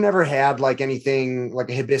if you've never had like anything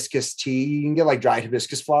like a hibiscus tea, you can get like dried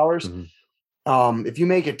hibiscus flowers. If you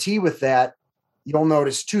make a tea with that, you'll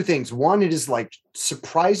notice 2 things. One, it is like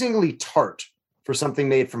surprisingly tart for something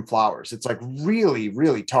made from flowers. It's like really,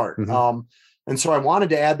 really tart. And so I wanted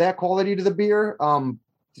to add that quality to the beer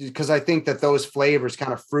because I think that those flavors,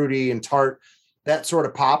 kind of fruity and tart, that sort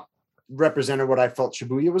of pop, represented what I felt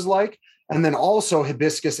Shibuya was like. And then also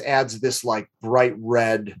hibiscus adds this like bright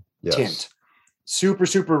red tint, super,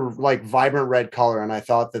 super like vibrant red color. And I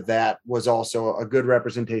thought that was also a good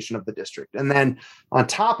representation of the district. And then on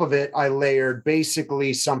top of it, I layered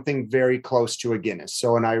basically something very close to a Guinness.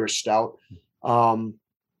 So an Irish stout.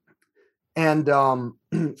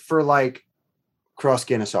 For like, cross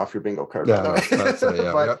Guinness off your bingo card.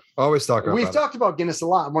 But always talk about we've talked about Guinness a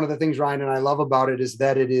lot. And one of the things Ryan and I love about it is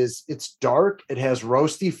that it's dark. It has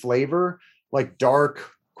roasty flavor, like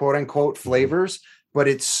dark, quote unquote flavors, but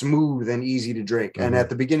it's smooth and easy to drink. And at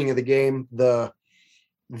the beginning of the game,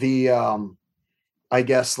 I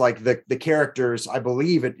guess like the characters, I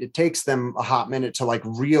believe it takes them a hot minute to like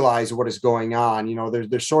realize what is going on. You know,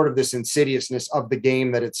 there's sort of this insidiousness of the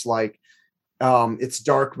game that it's like, it's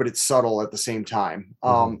dark, but it's subtle at the same time.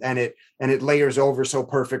 And it layers over so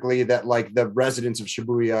perfectly that like the residents of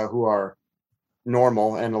Shibuya who are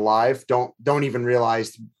normal and alive don't even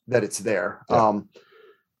realize that it's there.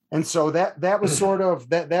 And so that was sort of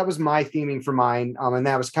that was my theming for mine. And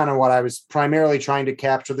that was kind of what I was primarily trying to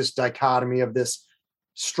capture, this dichotomy of this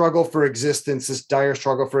struggle for existence, this dire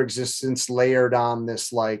struggle for existence layered on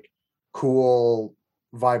this like cool,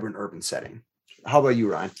 vibrant urban setting. How about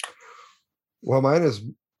you, Ryan? Well, mine is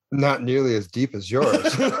not nearly as deep as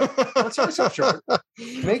yours. Let's hear some short.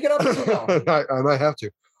 Make it up as you go. I might have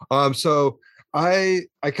to. So I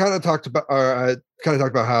kind of talked about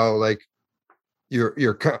how like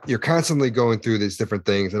you're constantly going through these different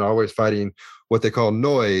things and always fighting what they call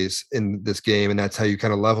noise in this game, and that's how you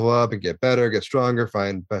kind of level up and get better, get stronger,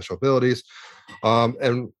 find special abilities.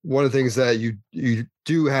 And one of the things that you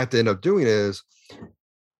do have to end up doing is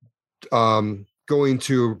going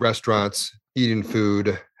to restaurants, eating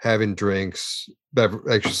food, having drinks,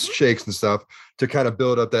 shakes and stuff to kind of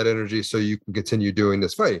build up that energy so you can continue doing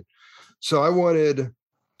this fighting. So I wanted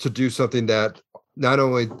to do something that not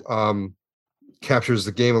only captures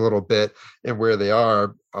the game a little bit and where they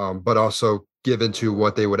are, but also give into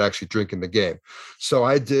what they would actually drink in the game. So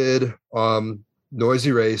I did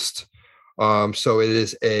Noisy Raced. So it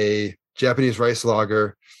is a Japanese rice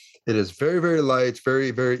lager. It is very, very light,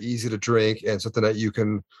 very, very easy to drink, and something that you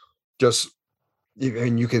can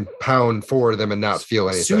you can pound 4 of them and not feel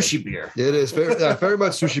anything. Sushi beer. It is very, very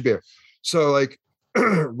much sushi beer. So like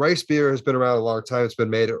rice beer has been around a long time. It's been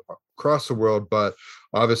made across the world, but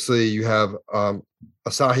obviously you have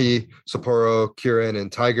Asahi, Sapporo, Kirin,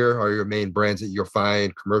 and Tiger are your main brands that you'll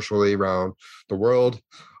find commercially around the world.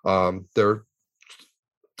 They're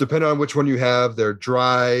depending on which one you have, they're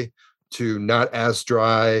dry to not as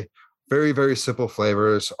dry. Very, very simple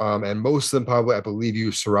flavors. And most of them probably, I believe,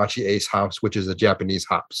 use Sorachi Ace hops, which is a Japanese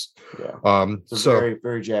hops. Yeah. So very,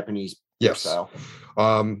 very Japanese style.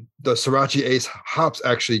 The Sorachi Ace hops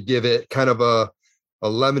actually give it kind of a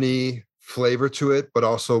lemony flavor to it, but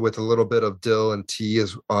also with a little bit of dill and tea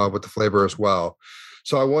as with the flavor as well.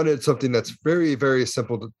 So I wanted something that's very, very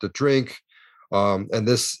simple to drink. And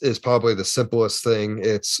this is probably the simplest thing.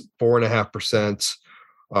 It's 4.5%.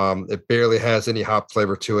 It barely has any hop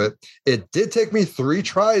flavor to it. It did take me 3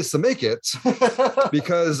 tries to make it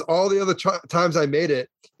because all the other times I made it,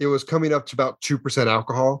 it was coming up to about 2%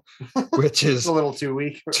 alcohol, which is a little too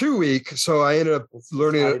weak. Too weak. So I ended up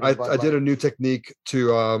learning. I did a new technique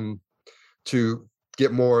to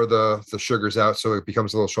get more of the sugars out, so it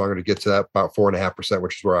becomes a little stronger to get to that about 4.5%,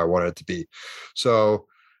 which is where I wanted it to be. So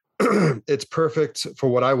it's perfect for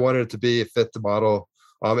what I wanted it to be. It fit the bottle.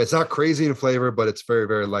 It's not crazy in flavor, but it's very,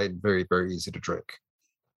 very light and very, very easy to drink.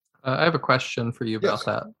 I have a question for you about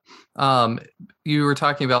that. You were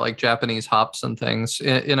talking about like Japanese hops and things.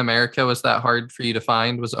 In America, was that hard for you to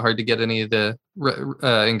find? Was it hard to get any of the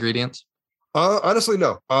ingredients? Honestly,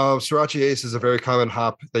 no. Sorachi Ace is a very common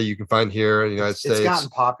hop that you can find here in the United States. It's gotten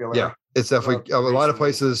popular. Yeah, it's definitely a lot of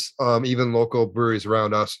places, even local breweries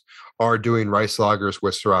around us are doing rice lagers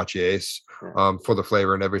with Sorachi Ace for the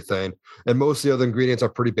flavor and everything. And most of the other ingredients are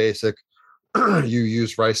pretty basic. You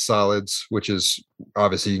use rice solids, which is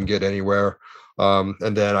obviously you can get anywhere.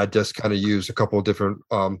 And then I just kind of use a couple of different,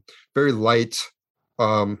 very light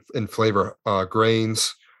in flavor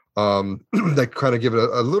grains that kind of give it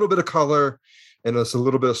a little bit of color and it's a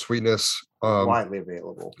little bit of sweetness. Widely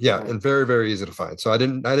available. Yeah, and very, very easy to find. So I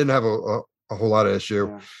didn't have a whole lot of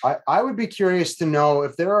issue. Yeah. I would be curious to know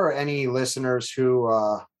if there are any listeners who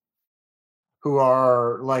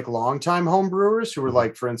are like longtime home brewers who were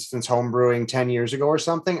like, for instance, home brewing 10 years ago or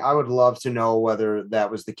something. I would love to know whether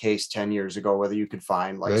that was the case 10 years ago, whether you could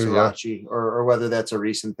find like Sorachi or whether that's a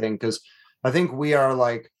recent thing. Cause I think we are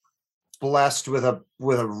like blessed with a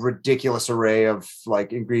ridiculous array of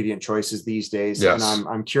like ingredient choices these days. Yes. And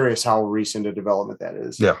I'm curious how recent a development that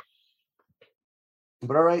is. Yeah.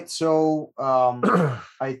 But all right, so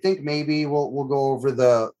I think maybe we'll go over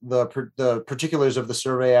the particulars of the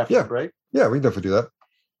survey after the break. Yeah, we can definitely do that.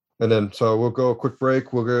 And then so we'll go a quick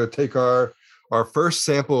break. We're gonna take our first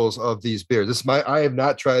samples of these beers. I have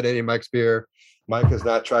not tried any of Mike's beer. Mike has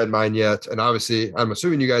not tried mine yet. And obviously, I'm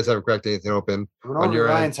assuming you guys haven't cracked anything open on your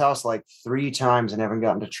Ryan's house like 3 times and haven't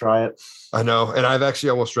gotten to try it. I know. And I've actually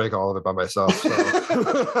almost drank all of it by myself. So.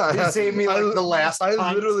 You saved me the last I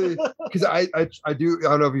literally, because I do, I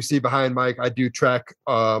don't know if you see behind Mike, I do track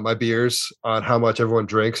my beers on how much everyone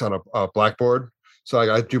drinks on a blackboard. So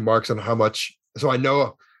I do marks on how much. So I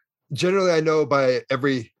know, generally I know by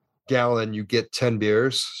every gallon you get 10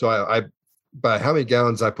 beers. So I by how many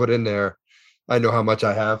gallons I put in there, I know how much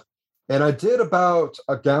I have. And I did about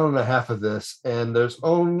 1.5 gallons of this, and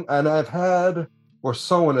I've had, or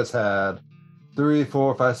someone has had 3,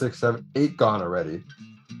 4, 5, 6, 7, 8 gone already.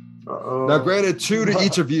 Now, granted, 2 to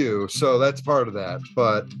each of you, so that's part of that.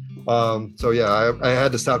 But so yeah, I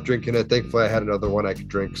had to stop drinking it. Thankfully, I had another one I could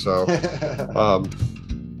drink, so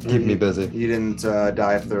keep me busy. You didn't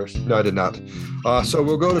die of thirst? No, I did not. So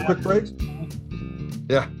we'll go to a quick break.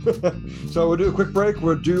 Yeah. So we'll do a quick break.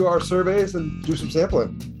 We'll do our surveys and do some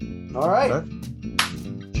sampling. All right.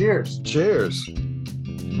 Okay. Cheers. Cheers.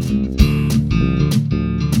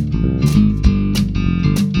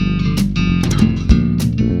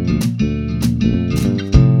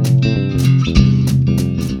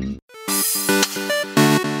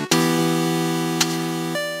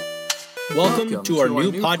 Welcome to our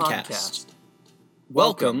new podcast.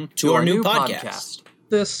 Welcome to our new podcast.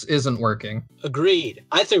 This isn't working. Agreed.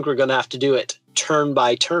 I think we're going to have to do it turn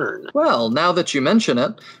by turn. Well, now that you mention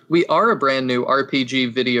it, we are a brand new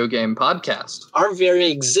RPG video game podcast. Our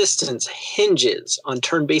very existence hinges on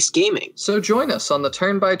turn-based gaming. So join us on the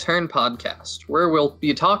Turn by Turn podcast, where we'll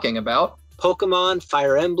be talking about Pokemon,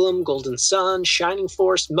 Fire Emblem, Golden Sun, Shining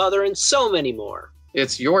Force, Mother, and so many more.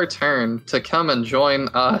 It's your turn to come and join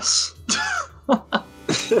us.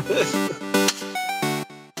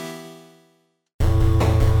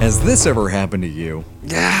 Has this ever happened to you?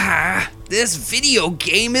 This video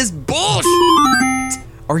game is bullshit!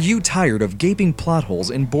 Are you tired of gaping plot holes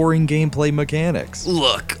and boring gameplay mechanics?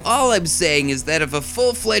 Look, all I'm saying is that if a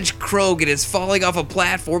full-fledged Krogan is falling off a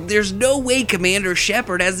platform, there's no way Commander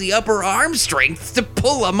Shepard has the upper arm strength to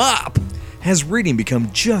pull him up. Has reading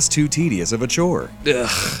become just too tedious of a chore?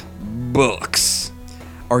 Ugh, books.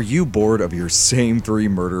 Are you bored of your same 3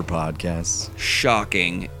 murder podcasts?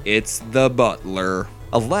 Shocking, it's The Butler.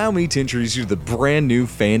 Allow me to introduce you to the brand new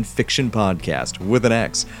fan fiction podcast with an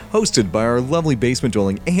X, hosted by our lovely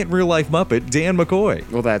basement-dwelling and real-life Muppet, Dan McCoy.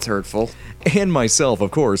 Well, that's hurtful. And myself,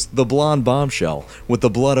 of course, the blonde bombshell with the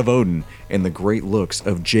blood of Odin and the great looks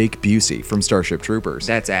of Jake Busey from Starship Troopers.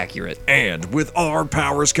 That's accurate. And with our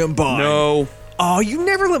powers combined. No. Oh, you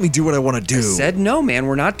never let me do what I want to do. I said no, man.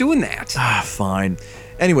 We're not doing that. Fine.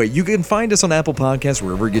 Anyway, you can find us on Apple Podcasts,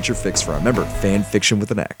 wherever you get your fix from. Remember, fan fiction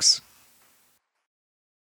with an X.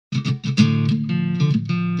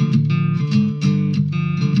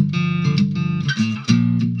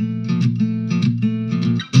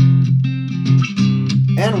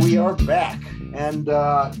 And we are back. And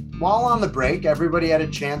while on the break, everybody had a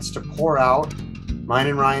chance to pour out mine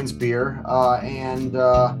and Ryan's beer and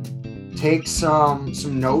take some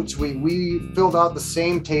notes. We filled out the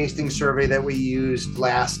same tasting survey that we used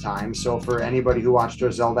last time. So for anybody who watched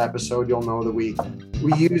our Zelda episode, you'll know that we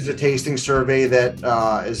used a tasting survey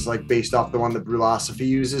that is like based off the one that Brulosophy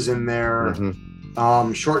uses in their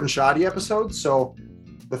short and shoddy episodes. So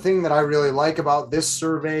the thing that I really like about this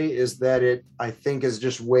survey is that it, I think, is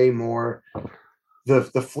just way more, the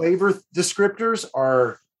flavor descriptors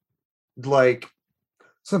are like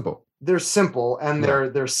simple. They're simple and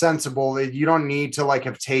they're sensible. You don't need to like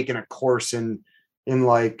have taken a course in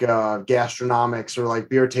like gastronomics or like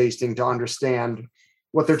beer tasting to understand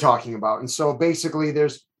what they're talking about. And so basically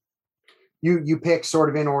there's, you pick sort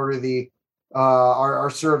of in order our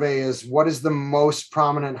survey is what is the most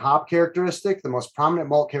prominent hop characteristic, the most prominent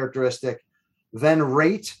malt characteristic, then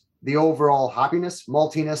rate the overall hoppiness,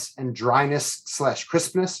 maltiness, and dryness /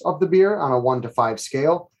 crispness of the beer on a 1 to 5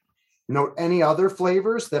 scale. Note any other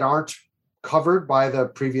flavors that aren't covered by the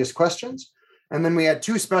previous questions. And then we had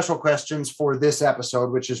 2 special questions for this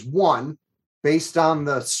episode, which is 1, based on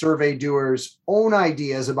the survey doer's own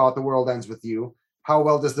ideas about The World Ends With You, how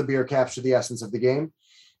well does the beer capture the essence of the game?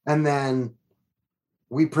 And then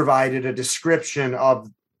we provided a description of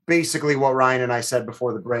basically what Ryan and I said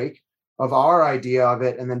before the break of our idea of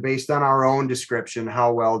it. And then based on our own description,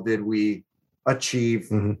 how well did we achieve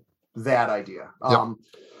that idea? Yep.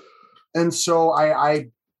 And so I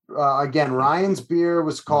again, Ryan's beer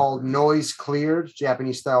was called Noise Cleared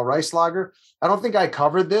Japanese style rice lager. I don't think I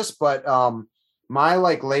covered this, but my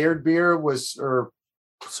like layered beer was, or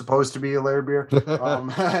supposed to be a layered beer.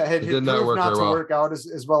 It did not work out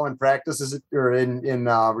as well in practice as it, or in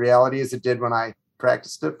reality as it did when I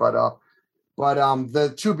practiced it. But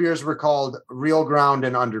the two beers were called Real Ground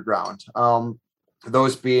and Underground.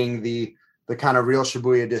 Those being the kind of real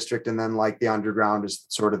Shibuya district, and then like the underground is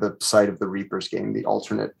sort of the site of the Reapers game, the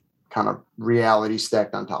alternate kind of reality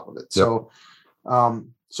stacked on top of it. Yep.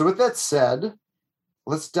 So with that said,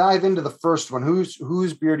 let's dive into the first one.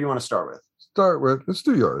 Whose beer do you want to start with? Let's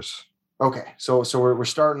do yours. Okay. So we're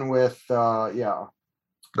starting with the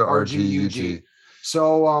RGUG.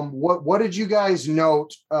 So what did you guys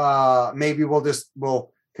note? Maybe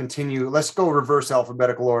we'll continue. Let's go reverse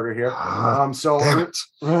alphabetical order here. Why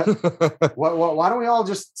don't we all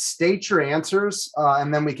just state your answers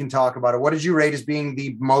and then we can talk about it. What did you rate as being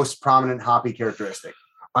the most prominent hoppy characteristic?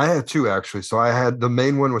 I had two actually. So I had the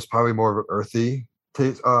main one was probably more of an earthy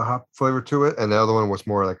taste, hop flavor to it, and the other one was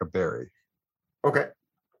more like a berry. Okay.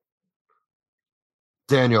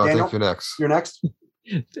 Daniel, I think you're next. You're next.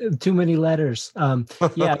 Too many letters. Yeah,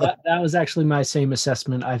 that was actually my same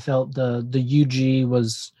assessment. I felt the UG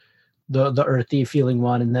was the earthy feeling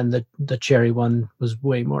one, and then the cherry one was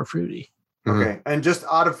way more fruity. Okay. And just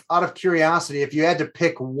out of curiosity, if you had to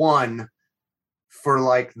pick one for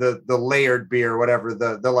like the layered beer, whatever,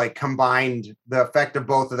 the like combined, the effect of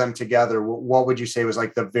both of them together, what would you say was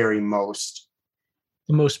like the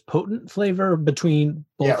most potent flavor between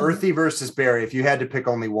both? Yeah, earthy versus berry. If you had to pick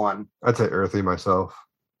only one, I'd say earthy myself.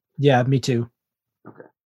 Yeah, me too. Okay.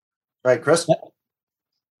 All right, Chris.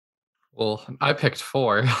 Well, I picked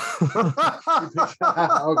 4. Okay.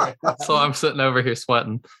 So I'm sitting over here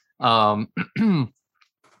sweating.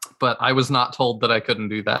 But I was not told that I couldn't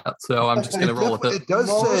do that, so I'm just going to roll with it. It does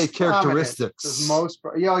say characteristics.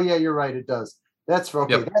 Yeah, you're right. It does. That's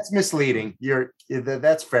okay. Yep. That's misleading.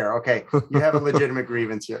 That's fair. Okay, you have a legitimate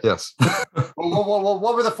grievance here. Yes. Well,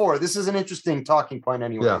 what were the 4? This is an interesting talking point,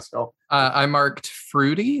 anyway. Yeah. So I marked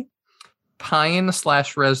fruity,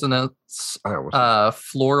 pine/resonance,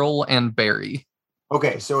 floral, and berry.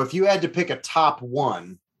 Okay, so if you had to pick a top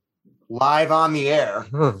one live on the air,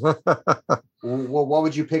 what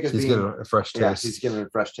would you pick as being getting a fresh taste? Yeah, he's getting a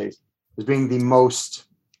fresh taste as being the most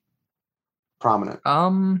prominent.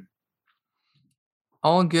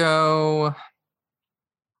 I'll go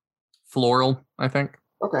floral, I think.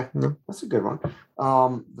 Okay, that's a good one.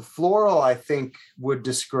 The floral, I think, would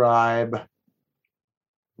describe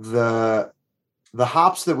the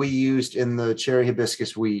hops that we used in the cherry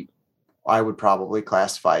hibiscus wheat. I would probably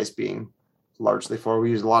classify as being largely floral. We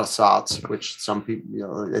use a lot of sots, which some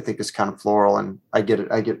people, I think is kind of floral, and I get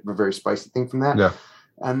a very spicy thing from that. Yeah,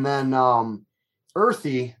 and then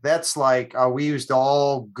earthy, that's like we used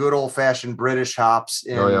all good old-fashioned British hops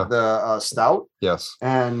in the stout. Yes,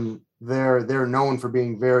 and they're known for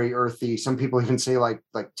being very earthy. Some people even say like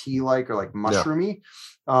tea-like or like mushroomy.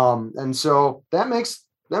 And so that makes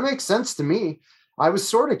sense to me. I was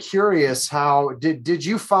sort of curious, how did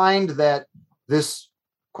you find that this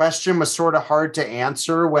question was sort of hard to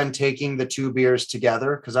answer when taking the two beers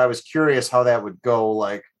together? Because I was curious how that would go,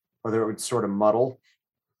 like whether it would sort of muddle.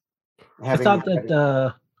 I thought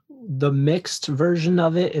that the mixed version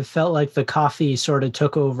of it felt like the coffee sort of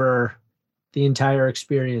took over the entire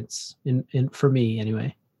experience in for me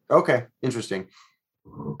anyway. Okay, interesting.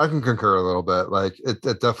 I can concur a little bit. Like it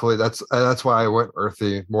definitely, that's why I went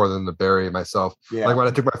earthy more than the berry myself. Yeah. Like when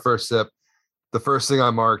I took my first sip, the first thing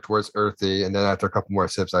I marked was earthy, and then after a couple more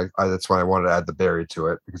sips, I that's why I wanted to add the berry to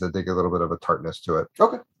it, because I think a little bit of a tartness to it.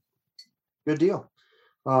 Okay, good deal.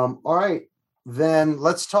 All right. Then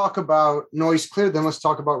let's talk about Noise Clear. Then let's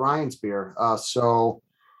talk about Ryan's beer. So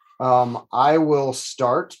I will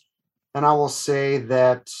start, and I will say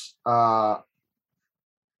that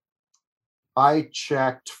I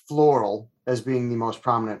checked floral as being the most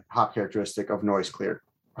prominent hop characteristic of Noise Clear.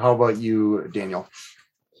 How about you, Daniel?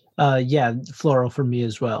 Yeah, floral for me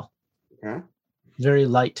as well. Okay. Very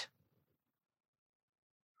light.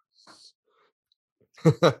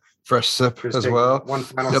 Fresh sip as well. One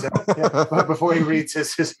final sip before he reads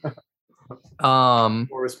his more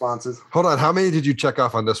responses. Hold on, how many did you check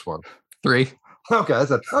off on this one? 3. Okay,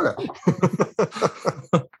 that's it. Okay.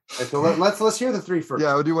 So let's hear the 3 first.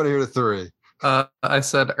 Yeah, I do want to hear the 3. I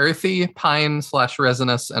said earthy,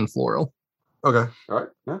 pine/resonance, and floral. Okay. All right.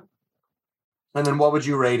 Yeah. And then what would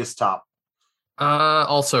you rate as top?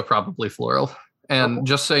 Also probably floral. And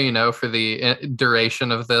just so you know, for the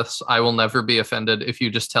duration of this, I will never be offended if you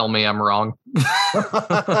just tell me I'm wrong.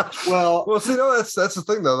 Well, see, no, that's the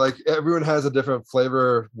thing though. Like everyone has a different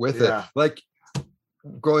flavor with it. Like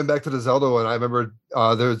going back to the Zelda one, I remember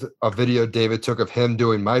there's a video David took of him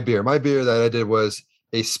doing my beer. My beer that I did was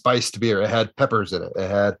a spiced beer. It had peppers in it. It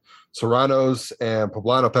had serranos and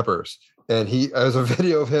poblano peppers. And as a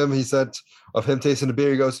video of him, he said of him tasting the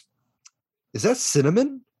beer, he goes, "Is that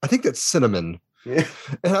cinnamon? I think that's cinnamon." Yeah.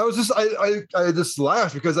 And I was just, I just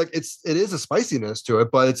laughed because like it is a spiciness to it,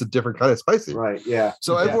 but it's a different kind of spicy. Right. Yeah.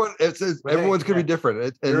 So everyone, everyone's gonna be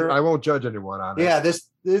different. And I won't judge anyone on it. Yeah.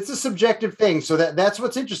 It's a subjective thing. So that's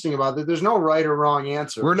what's interesting about it. There's no right or wrong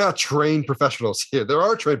answer. We're not trained professionals here. There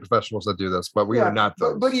are trained professionals that do this, but we are not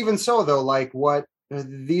those. But even so, though, like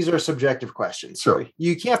these are subjective questions. Sure. So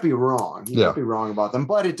you can't be wrong. You can't be wrong about them.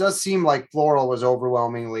 But it does seem like floral was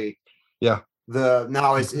overwhelmingly. Yeah.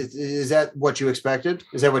 Is that what you expected?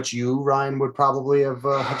 Is that what you, Ryan, would probably have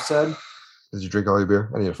said? Did you drink all your beer?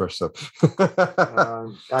 I need a fresh sip.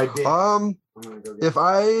 I did. If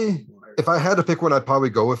I had to pick one, I'd probably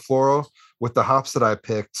go with floral with the hops that I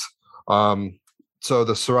picked. So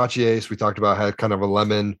the Sriracha Ace we talked about had kind of a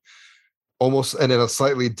lemon, almost, and then a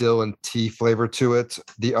slightly dill and tea flavor to it.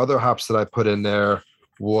 The other hops that I put in there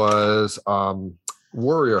was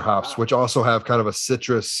Warrior hops, which also have kind of a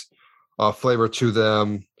citrus flavor to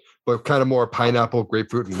them, but kind of more pineapple,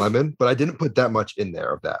 grapefruit, and lemon. But I didn't put that much in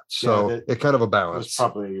there of that, so it kind of a balance. It's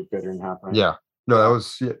probably bitter and hop, right? Yeah, no, that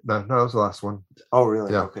was that was the last one. Oh,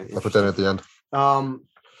 really? Yeah, okay. I put that at the end.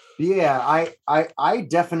 Yeah, I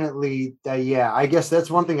definitely, I guess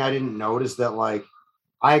that's one thing I didn't notice, that like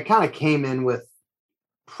I kind of came in with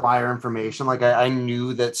prior information. Like I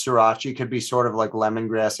knew that Sriracha could be sort of like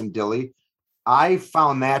lemongrass and dilly. I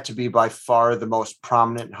found that to be by far the most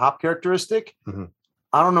prominent hop characteristic. Mm-hmm.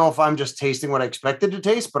 I don't know if I'm just tasting what I expected to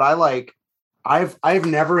taste, but I've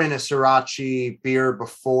never in a Sriracha beer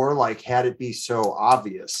before like had it be so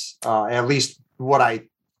obvious. At least what I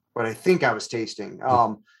think I was tasting.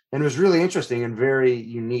 And it was really interesting and very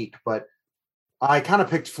unique. But I kind of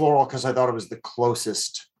picked floral because I thought it was the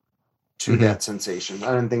closest to that sensation.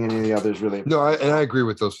 I didn't think any of the others really. No, I agree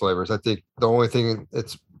with those flavors. I think the only thing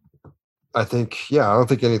I don't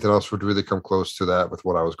think anything else would really come close to that with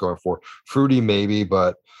what I was going for. Fruity, maybe,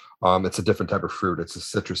 but it's a different type of fruit. It's a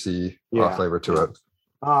citrusy flavor to it.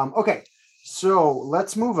 Okay, so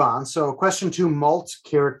let's move on. So question 2, malt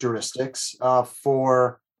characteristics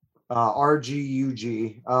for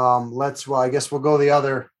RGUG. I guess we'll go the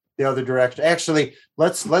other direction. Actually,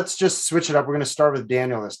 let's just switch it up. We're going to start with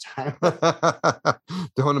Daniel this time.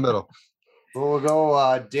 Go in the middle. We'll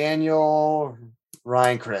go Daniel,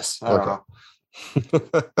 Ryan, Chris. I don't know.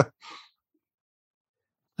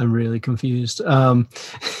 I'm really confused. I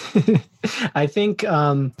think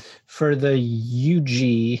for the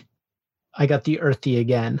UG, I got the earthy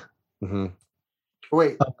again. Mm-hmm.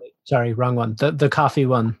 Wait. Oh, sorry, wrong one. The coffee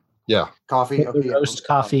one. Yeah. Coffee. The roast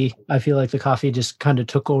coffee. I feel like the coffee just kind of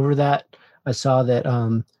took over that. I saw that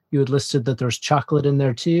you had listed that there's chocolate in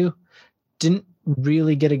there too. Didn't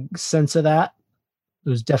really get a sense of that. It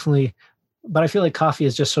was definitely, but I feel like coffee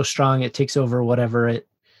is just so strong, it takes over whatever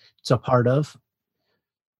it's a part of.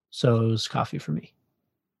 So it was coffee for me.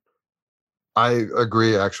 I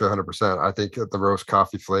agree, actually, 100%. I think the roast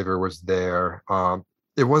coffee flavor was there.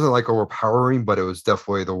 It wasn't like overpowering, but it was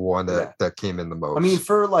definitely the one that came in the most. I mean,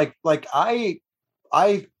 for like I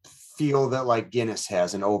feel that like Guinness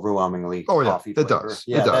has an overwhelmingly coffee flavor. It does.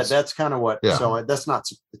 Yeah, it does. That's kind of what. Yeah. So that's not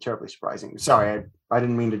terribly surprising. Sorry, I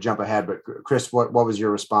didn't mean to jump ahead, but Chris, what was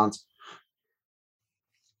your response?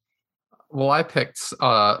 Well, I picked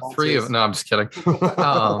 3 of. No, I'm just kidding.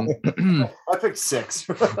 I picked 6.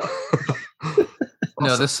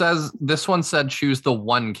 No, this one said choose the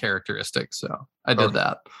one characteristic, so I did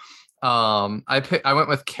that. I went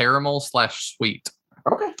with caramel/sweet.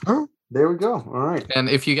 Okay. Oh, there we go. All right. And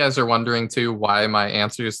if you guys are wondering too why my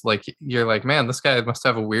answers, like you're like, man, this guy must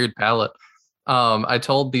have a weird palate. I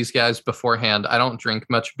told these guys beforehand I don't drink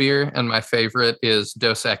much beer, and my favorite is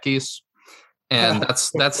Dos Equis. And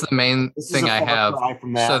that's the main thing I have.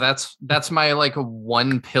 So that's my like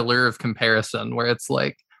one pillar of comparison where it's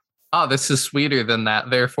like, oh, this is sweeter than that,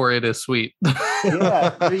 therefore it is sweet.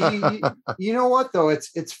 Yeah. You know what though?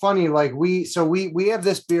 It's funny. Like we have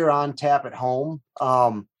this beer on tap at home.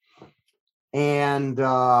 And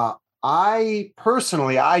I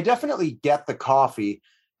personally, I definitely get the coffee,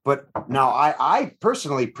 but now I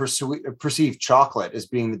personally perceive chocolate as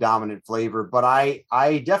being the dominant flavor, but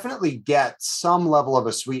I definitely get some level of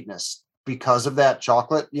a sweetness because of that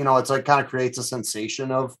chocolate. You know, it's like kind of creates a sensation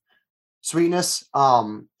of sweetness.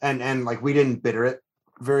 And like we didn't bitter it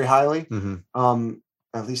very highly.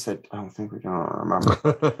 At least I don't think we can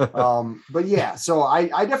remember. But yeah, so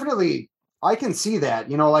I definitely I can see that,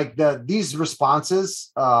 you know, like these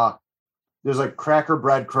responses, there's like cracker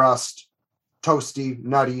bread crust, toasty,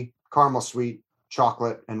 nutty, caramel sweet,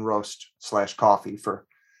 chocolate, and roast / coffee for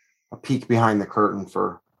a peek behind the curtain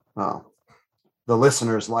for the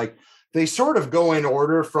listeners. Like they sort of go in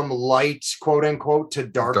order from light, quote unquote, to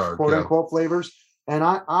dark quote unquote flavors. And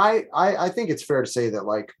I think it's fair to say that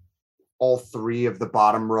like all three of the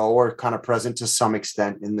bottom row are kind of present to some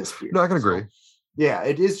extent in this beer. No, I can agree. Yeah,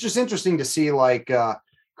 it is just interesting to see, like,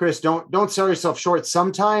 Chris, don't sell yourself short.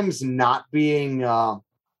 Sometimes not being,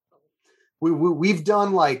 we've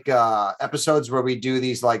done like episodes where we do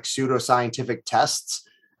these like pseudoscientific tests,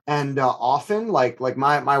 and often like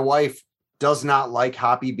my wife does not like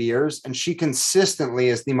hoppy beers, and she consistently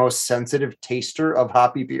is the most sensitive taster of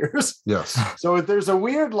hoppy beers. Yes. So there's a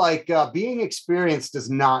weird like being experienced does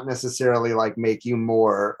not necessarily like make you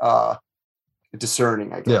more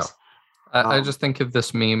discerning, I guess. Yeah. I just think of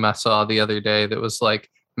this meme I saw the other day that was like,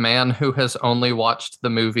 man who has only watched the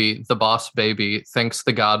movie The Boss Baby thinks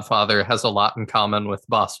The Godfather has a lot in common with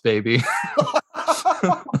Boss Baby.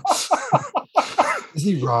 Is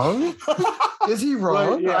he wrong? Is he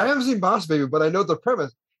wrong? Right, yeah. I haven't seen Boss Baby, but I know the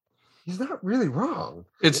premise. He's not really wrong.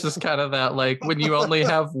 It's just kind of that, like, when you only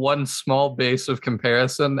have one small base of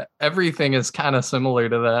comparison, everything is kind of similar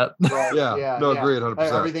to that. Right, Yeah. Agreed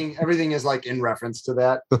 100%. Everything is like in reference to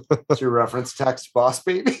that. It's your reference text, Boss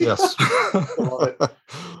Baby. Yes. Love it.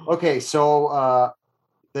 Okay, so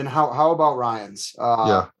then how about Ryan's?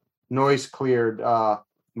 Noise cleared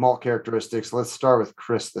malt characteristics. Let's start with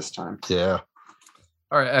Chris this time. Yeah.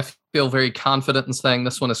 All right, I feel very confident in saying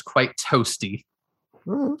this one is quite toasty.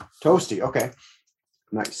 Toasty. Okay.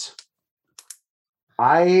 Nice.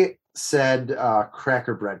 I said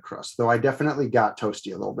cracker bread crust, though I definitely got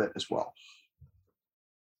toasty a little bit as well.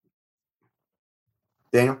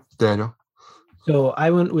 Daniel. So I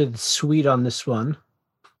went with sweet on this one.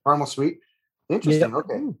 Caramel sweet. Interesting. Yeah.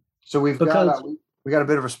 Okay. So we got a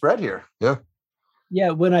bit of a spread here. Yeah. Yeah.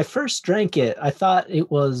 When I first drank it, I thought there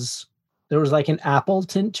was like an apple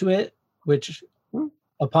tint to it, which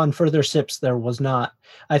upon further sips, there was not.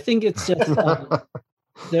 I think it's just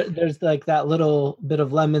there's like that little bit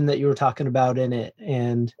of lemon that you were talking about in it,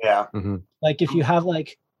 and like if you have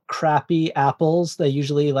like crappy apples, they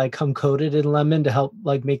usually like come coated in lemon to help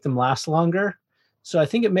like make them last longer. So I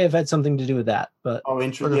think it may have had something to do with that. But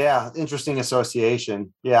interesting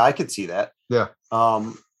association. Yeah, I could see that. Yeah.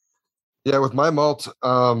 With my malt,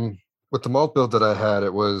 with the malt build that I had,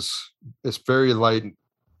 it's very light.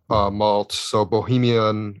 Malt, so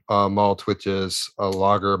Bohemian malt, which is a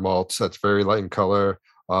lager malt that's very light in color.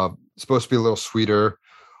 It's supposed to be a little sweeter.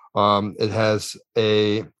 It has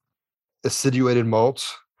a acidulated malt,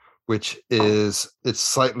 which it's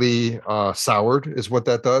slightly soured, is what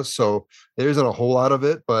that does. So there isn't a whole lot of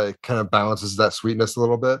it, but it kind of balances that sweetness a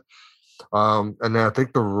little bit. And then I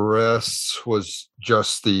think the rest was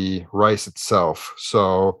just the rice itself.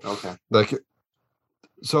 So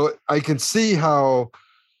so I can see how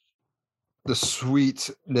the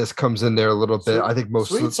sweetness comes in there a little bit. I think most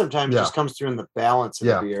sweet sometimes just comes through in the balance of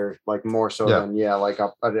the beer, like more so than like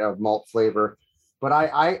a malt flavor. But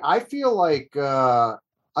I feel like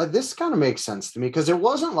this kind of makes sense to me because it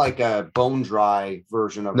wasn't like a bone dry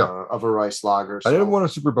version of a rice lager. So. I didn't want a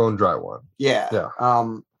super bone dry one. Yeah.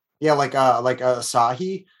 Like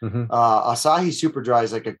Asahi. Asahi Super Dry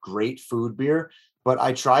is like a great food beer. But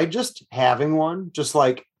I tried just having one, just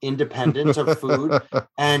like independent of food.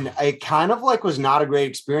 And it kind of like was not a great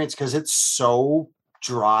experience because it's so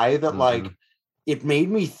dry that like it made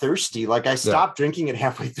me thirsty. Like I stopped drinking it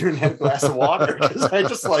halfway through and had a glass of water because I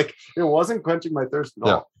just like, it wasn't quenching my thirst at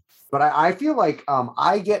all. But I feel like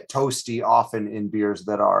I get toasty often in beers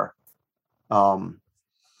that are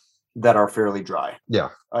fairly dry. Yeah.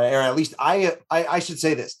 Or at least I should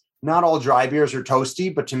say this. Not all dry beers are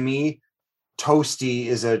toasty, but to me, toasty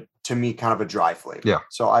is to me kind of a dry flavor. Yeah.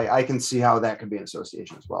 So I can see how that could be an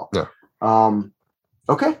association as well. Yeah.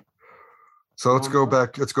 Okay. So let's go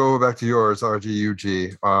back to yours,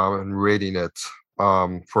 RGUG, and rating it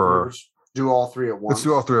for do all three at once. Let's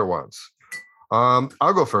do all three at once.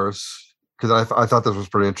 I'll go first because I thought this was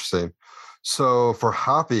pretty interesting. So for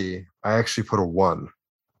hoppy, I actually put a 1.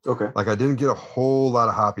 Okay. Like I didn't get a whole lot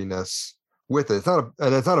of hoppiness with it.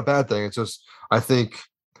 It's not a bad thing. It's just I think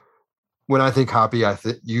when I think hoppy,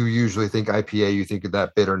 you usually think IPA, you think of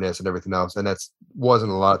that bitterness and everything else, and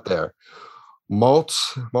wasn't a lot there.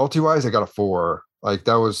 Malty wise, I got a 4. Like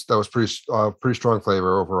that was pretty strong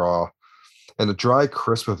flavor overall. And the dry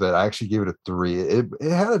crisp of it, I actually gave it a 3. It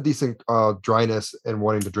had a decent dryness and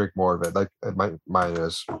wanting to drink more of it. Like mine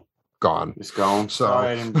is gone. It's gone. So Sorry,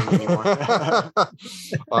 I didn't bring any more.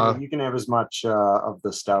 You can have as much of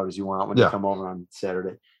the stout as you want when you come over on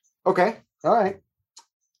Saturday. Okay. All right.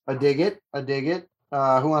 I dig it.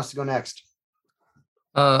 Who wants to go next?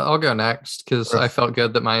 I'll go next because I felt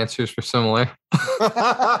good that my answers were similar.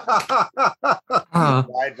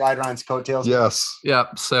 Ride Ryan's coattails. Yes.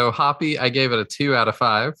 Yep. So hoppy, I gave it a 2 out of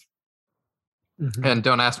 5. Mm-hmm. And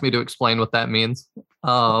don't ask me to explain what that means.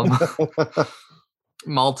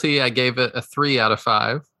 Malty, I gave it a 3 out of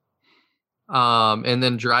 5. And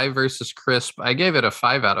then dry versus crisp, I gave it a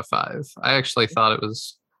 5 out of 5. I actually thought it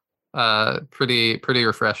was pretty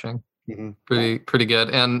refreshing. Mm-hmm. Pretty good.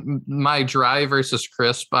 And my dry versus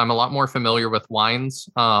crisp, I'm a lot more familiar with wines.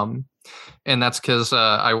 And that's because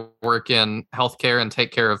I work in healthcare and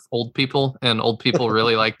take care of old people, and old people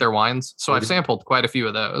really like their wines. So I've sampled quite a few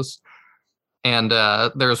of those. And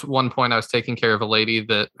there's one point I was taking care of a lady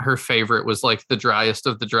that her favorite was like the driest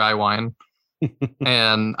of the dry wine.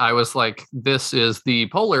 And I was like, this is the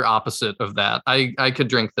polar opposite of that. I could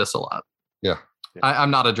drink this a lot. Yeah.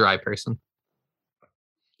 I'm not a dry person.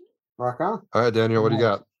 Rock on. All right, Daniel, what do you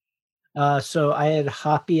got? So I had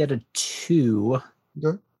hoppy at a 2.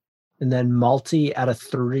 Okay. And then malty at a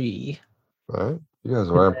 3. All right. You guys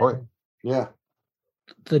are right on point. Yeah.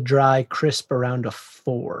 The dry crisp around a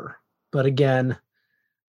 4. But again,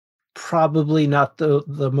 probably not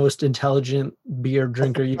the most intelligent beer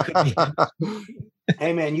drinker you could be.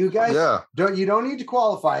 Hey man, you guys don't need to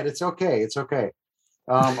qualify it. It's okay.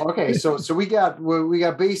 Okay, so we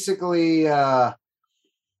got basically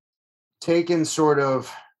taken sort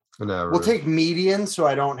of. We'll take median, so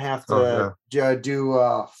I don't have to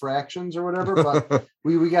do fractions or whatever. But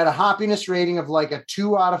we got a hoppiness rating of like a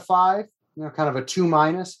 2 out of 5, kind of a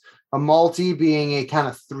 2-. A malty being a kind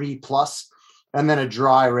of 3+, and then a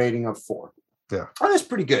dry rating of 4. Yeah, that's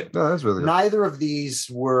pretty good. No, that's really good. Neither of these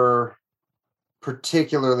were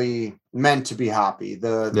particularly meant to be hoppy.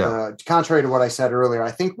 The contrary to what I said earlier,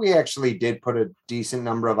 I think we actually did put a decent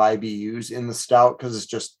number of IBUs in the stout because it's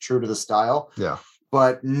just true to the style. Yeah.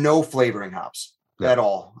 But no flavoring hops at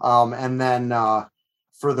all. And then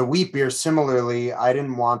for the wheat beer, similarly, I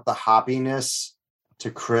didn't want the hoppiness to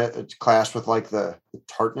clash with like the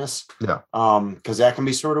tartness. Yeah. Because that can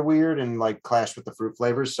be sort of weird and like clash with the fruit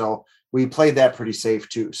flavors. So we played that pretty safe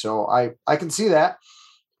too. So I can see that.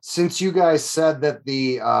 Since you guys said that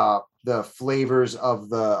the flavors of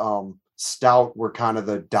the stout were kind of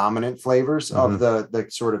the dominant flavors of the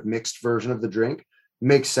sort of mixed version of the drink,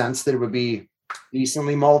 makes sense that it would be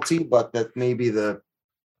decently malty, but that maybe the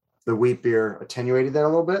wheat beer attenuated that a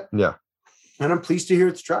little bit. Yeah. And I'm pleased to hear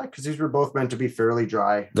it's dry because these were both meant to be fairly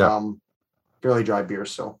dry, fairly dry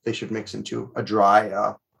beers. So they should mix into a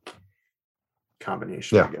dry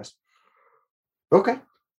combination, I guess. Okay.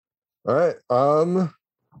 All right.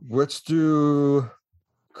 Let's do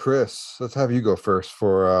Chris. Let's have you go first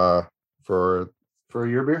for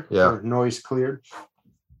your beer. Yeah. For noise cleared.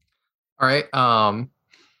 All right.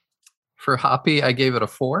 For hoppy, I gave it a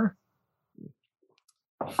 4.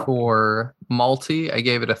 For malty, I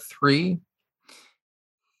gave it a 3.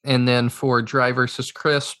 And then for dry versus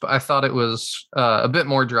crisp, I thought it was a bit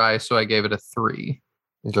more dry, so I gave it a 3.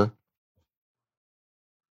 Okay.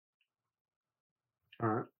 All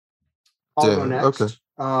right. I'll go next. Okay.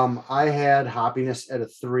 I had hoppiness at a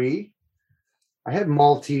 3. I had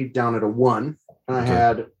malty down at a 1, and I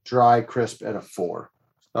had dry crisp at a 4.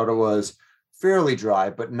 Thought it was fairly dry,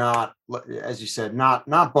 but not, as you said,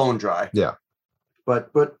 not bone dry. Yeah.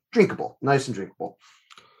 But drinkable, nice and drinkable.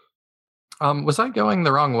 Was I going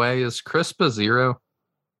the wrong way? Is crisp a 0?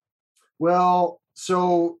 Well,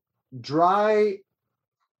 so dry,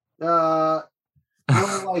 like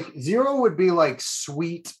 0 would be like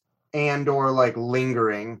sweet and or like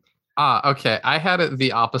lingering. Okay. I had it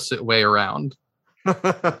the opposite way around.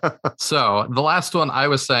 So the last one I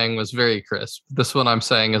was saying was very crisp. This one I'm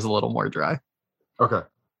saying is a little more dry. Okay.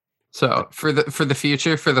 So for the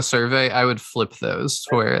future, for the survey, I would flip those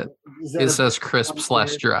where it says crisp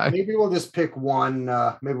 / dry. Maybe we'll just pick one.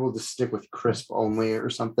 Maybe we'll just stick with crisp only or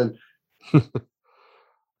something. All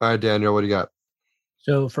right, Daniel, what do you got?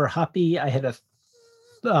 So for hoppy, I had a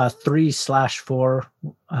 3/4.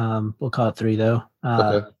 We'll call it 3 though.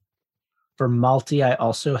 Okay. For malty, I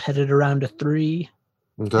also had it around a 3.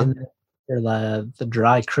 Okay. And for the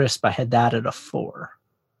dry crisp, I had that at a 4.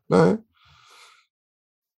 All right.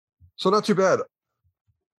 So not too bad.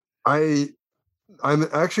 I'm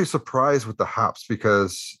actually surprised with the hops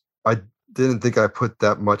because I didn't think I put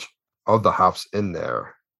that much of the hops in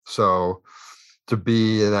there. So to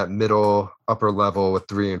be in that middle upper level with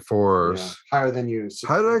 3 and 4s. Yeah, higher than you.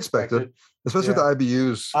 Higher than I expected, especially with the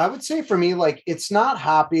IBUs. I would say for me, like, it's not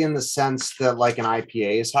hoppy in the sense that like an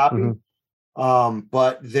IPA is hoppy.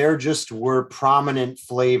 But there just were prominent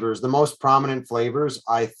flavors. The most prominent flavors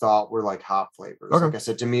I thought were like hop flavors. Okay. Like I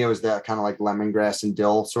said, to me, it was that kind of like lemongrass and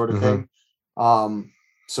dill sort of thing.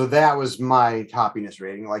 So that was my hoppiness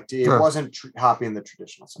rating. Like it wasn't hoppy in the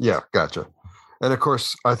traditional sense. Yeah, gotcha. And of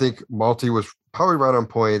course, I think malty was probably right on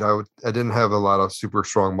point. I didn't have a lot of super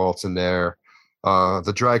strong malts in there.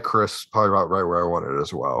 The dry crisp probably about right where I wanted it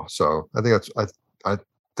as well. So I think I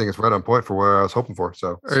think it's right on point for where I was hoping for.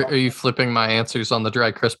 So are you flipping my answers on the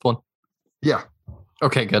dry crisp one? Yeah.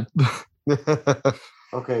 Okay, good.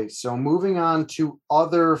 Okay, so moving on to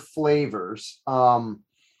other flavors.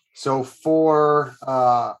 So for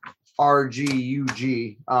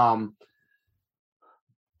RGUG,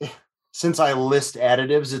 since I list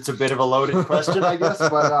additives, it's a bit of a loaded question, I guess.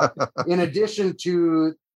 But in addition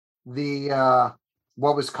to the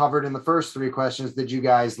what was covered in the first 3 questions, did you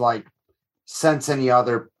guys like sense any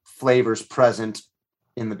other flavors present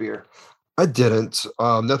in the beer? I didn't.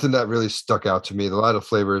 Nothing that really stuck out to me. A lot of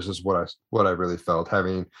flavors is what I really felt,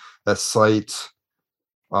 having that slight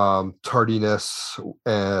tardiness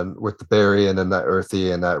and with the berry, and then that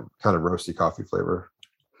earthy and that kind of roasty coffee flavor.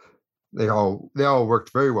 They all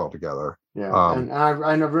worked very well together. Yeah, and I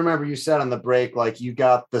remember you said on the break, like you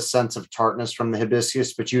got the sense of tartness from the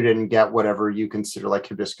hibiscus, but you didn't get whatever you consider like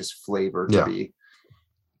hibiscus flavor to be.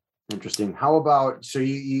 Interesting. How about, so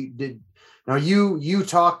you did, now you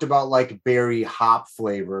talked about like berry hop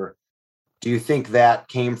flavor. Do you think that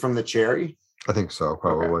came from the cherry? I think so,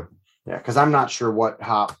 probably. Okay. Yeah, because I'm not sure what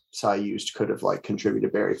hops I used could have like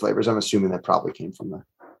contributed berry flavors. I'm assuming that probably came from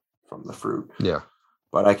the fruit. Yeah.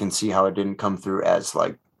 But I can see how it didn't come through as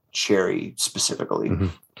like cherry specifically.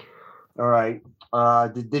 All right.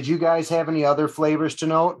 Did you guys have any other flavors to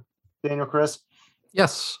note, Daniel, Chris?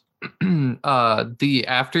 Yes. The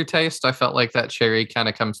aftertaste, I felt like that cherry kind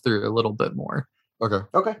of comes through a little bit more.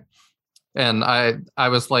 Okay. And I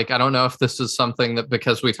was like, I don't know if this is something that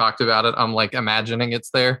because we talked about it, I'm like imagining it's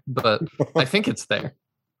there, but I think it's there.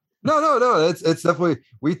 No. It's definitely,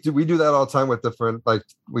 we do that all the time with different, like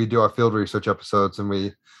we do our field research episodes and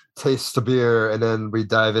we taste the beer and then we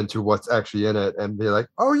dive into what's actually in it and be like,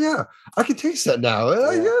 oh yeah, I can taste that now.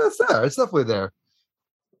 Yeah, it's there. It's definitely there.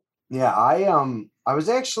 Yeah, I was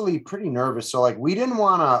actually pretty nervous. So like we didn't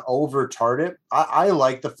want to over tart it. I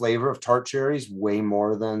like the flavor of tart cherries way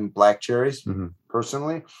more than black cherries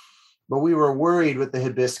personally. But we were worried with the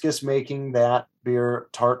hibiscus making that beer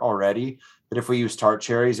tart already, that if we use tart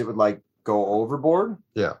cherries, it would like go overboard.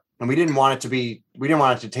 Yeah. And we didn't want it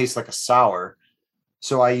to taste like a sour.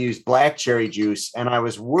 So I used black cherry juice, and I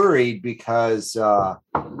was worried because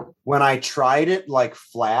when I tried it like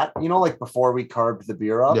flat, like before we carved the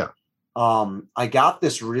beer up, I got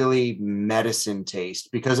this really medicine taste,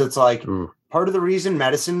 because it's like part of the reason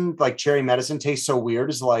cherry medicine tastes so weird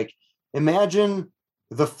is like, imagine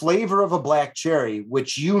the flavor of a black cherry,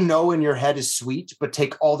 which in your head is sweet, but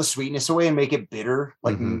take all the sweetness away and make it bitter,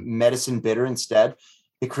 like medicine bitter instead.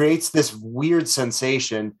 It creates this weird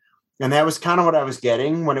sensation. And that was kind of what I was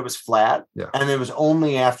getting when it was flat. Yeah. And it was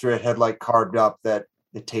only after it had like carved up that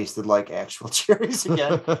it tasted like actual cherries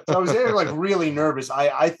again. So I was like really nervous.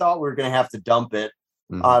 I thought we were going to have to dump it,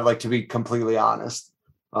 like to be completely honest.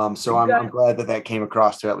 So I'm glad that came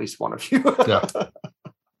across to at least one of you. Yeah.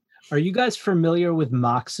 Are you guys familiar with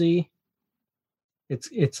Moxie?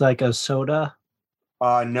 It's like a soda.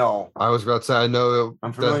 No. I was about to say, I know.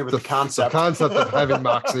 I'm familiar with the concept. The concept of having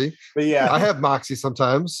Moxie. But yeah. I have Moxie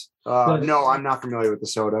sometimes. No, I'm not familiar with the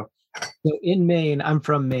soda. So in Maine, I'm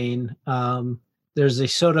from Maine. There's a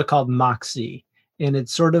soda called Moxie, and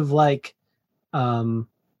it's sort of like,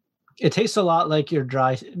 it tastes a lot like your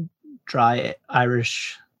dry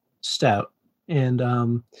Irish stout.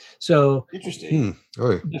 And so interesting.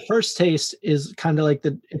 The first taste is kind of like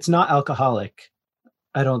it's not alcoholic.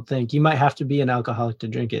 I don't think. You might have to be an alcoholic to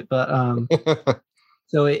drink it, but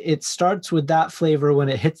so it starts with that flavor when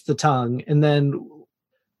it hits the tongue, and then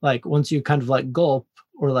like once you kind of like gulp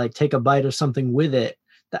or like take a bite of something with it,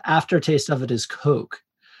 the aftertaste of it is Coke.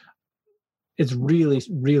 It's really,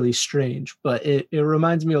 really strange, but it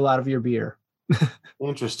reminds me a lot of your beer.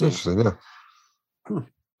 Interesting. Yeah.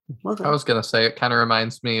 Okay. I was gonna say it kind of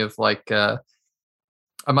reminds me of like a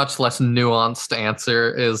much less nuanced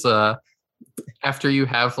answer is after you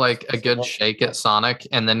have like a good shake at Sonic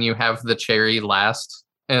and then you have the cherry last,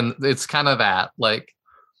 and it's kind of that like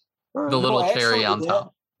the little cherry on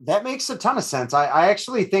top. That makes a ton of sense. I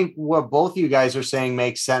actually think what both of you guys are saying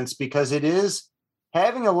makes sense, because it is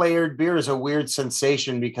having a layered beer is a weird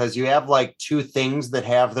sensation because you have like two things that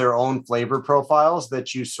have their own flavor profiles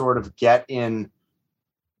that you sort of get in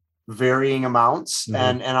varying amounts.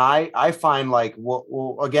 And I find like,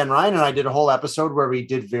 well, again, Ryan and I did a whole episode where we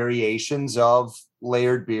did variations of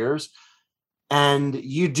layered beers, and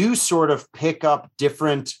you do sort of pick up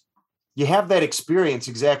different, you have that experience,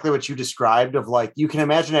 exactly what you described, of like, you can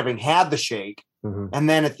imagine having had the shake and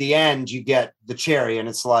then at the end you get the cherry, and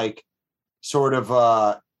it's like sort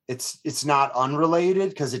of it's not unrelated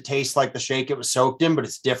because it tastes like the shake it was soaked in, but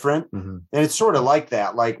it's different. And it's sort of like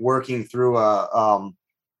that, like working through a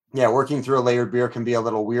layered beer can be a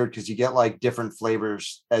little weird because you get like different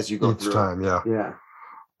flavors as you go each through time. Yeah.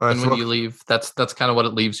 And when you leave, that's kind of what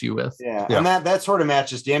it leaves you with. And that sort of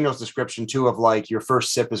matches Daniel's description too, of like your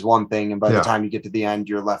first sip is one thing, and by the time you get to the end,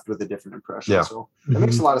 you're left with a different impression. So that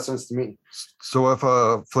makes a lot of sense to me. So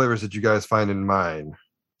what flavors did you guys find in mine?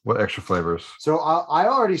 What extra flavors? So I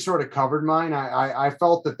already sort of covered mine. I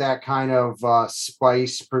felt that kind of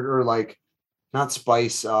spice, or like not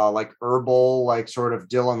spice, like herbal, like sort of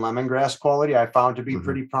dill and lemongrass quality, I found to be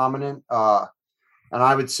pretty prominent. And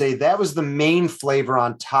I would say that was the main flavor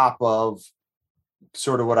on top of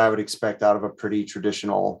sort of what I would expect out of a pretty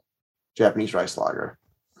traditional Japanese rice lager.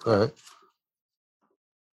 All right.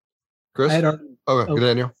 Chris?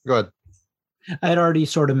 Daniel, go ahead. I had already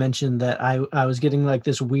sort of mentioned that I was getting like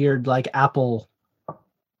this weird like apple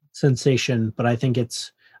sensation, but I think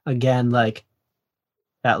it's again like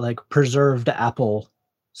that like preserved apple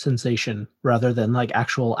sensation rather than like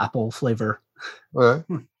actual apple flavor. All right.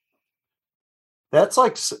 That's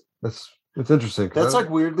like it's interesting. That's like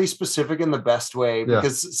weirdly specific in the best way,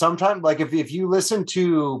 because sometimes like if you listen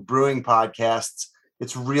to brewing podcasts,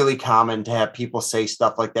 it's really common to have people say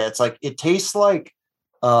stuff like that. It's like it tastes like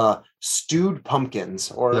stewed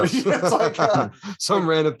pumpkins, or it's like some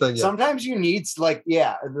random thing. Sometimes you need like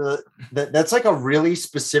that's like a really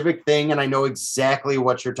specific thing, and I know exactly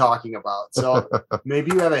what you're talking about. So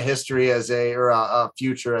maybe you have a history or a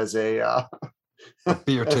future as a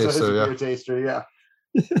beer taster. Beer taster,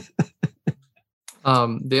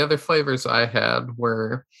 the other flavors I had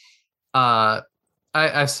were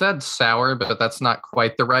I said sour, but that's not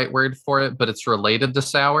quite the right word for it, but it's related to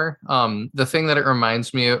sour. The thing that it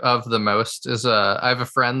reminds me of the most is I have a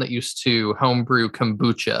friend that used to homebrew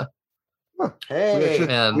kombucha. Hey,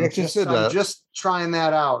 we actually said that. I'm just trying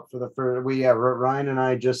that out Ryan and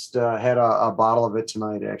I just had a bottle of it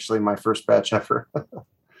tonight, actually, my first batch ever.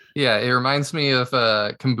 Yeah, it reminds me of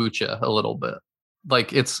kombucha a little bit.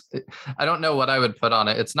 Like I don't know what I would put on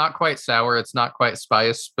it. It's not quite sour. It's not quite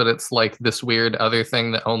spice, but it's like this weird other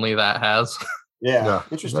thing that only that has. Yeah.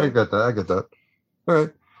 Interesting. I get that. All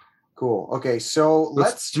right. Cool. Okay. So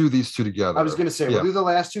let's do these two together. I was going to say, we'll do the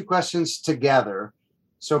last two questions together.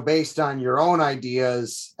 So based on your own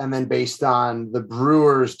ideas and then based on the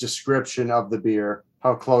brewer's description of the beer,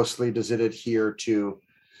 how closely does it adhere to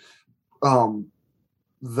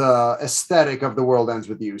the aesthetic of The World Ends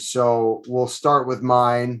With You? So we'll start with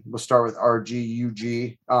mine. We'll start with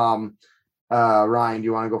RGUG. Ryan, do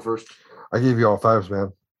you want to go first? I gave you all fives,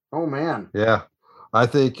 man. Oh man. Yeah. I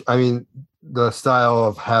mean, the style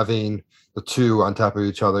of having the two on top of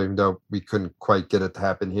each other, even though we couldn't quite get it to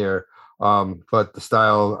happen here. But the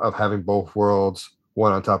style of having both worlds,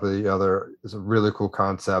 one on top of the other, is a really cool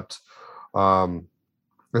concept.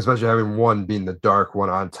 Especially having one being the dark, one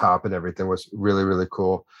on top and everything was really, really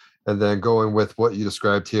cool. And then going with what you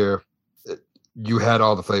described here, you had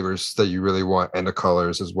all the flavors that you really want and the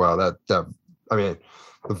colors as well. I mean,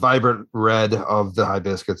 the vibrant red of the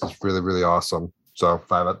hibiscus is really, really awesome. So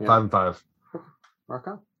 5 and 5. Rock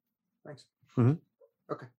on. Thanks.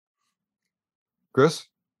 Okay. Chris?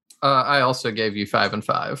 I also gave you 5 and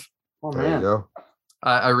 5. Oh, there man. you go.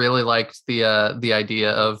 I really liked the idea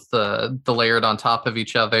of the layered on top of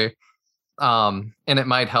each other, and it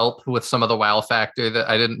might help with some of the wow factor that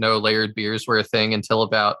I didn't know layered beers were a thing until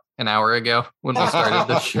about an hour ago when we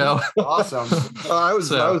started the show. Awesome. I was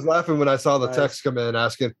laughing when I saw the text come in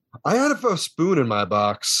asking, I had a spoon in my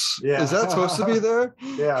box. Yeah. Is that supposed to be there?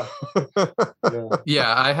 Yeah.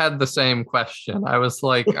 Yeah, I had the same question. I was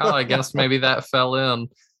like, oh, I guess maybe that fell in.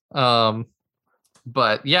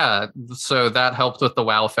 But yeah, so that helped with the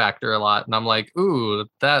wow factor a lot. And I'm like, ooh,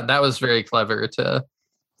 that was very clever to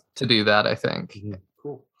do that, I think.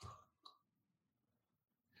 Cool.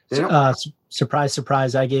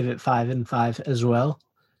 Surprise, I gave it 5 and 5 as well.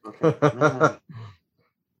 Okay. Man.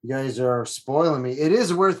 You guys are spoiling me. It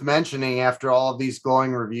is worth mentioning after all of these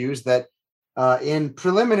glowing reviews that in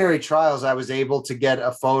preliminary trials, I was able to get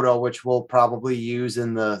a photo, which we'll probably use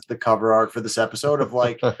in the cover art for this episode, of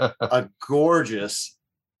like a gorgeous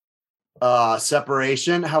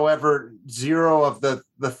separation. However, 0 of the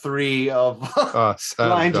 3 of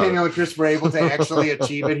Ryan, Daniel, and Chris were able to actually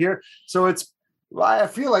achieve it here. So I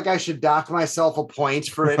feel like I should dock myself a point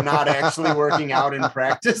for it not actually working out in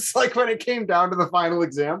practice, like when it came down to the final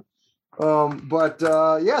exam.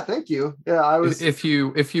 Yeah, thank you. Yeah, I was. If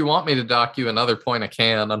you want me to dock you another point, I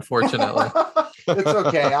can. Unfortunately, it's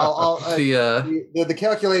okay. I'll the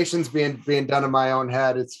calculations being done in my own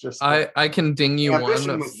head. It's just I can ding you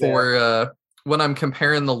one for when I'm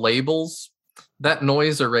comparing the labels. That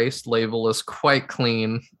noise erased label is quite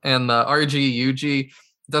clean, and the RG-UG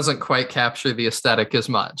doesn't quite capture the aesthetic as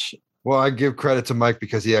much. Well, I give credit to Mike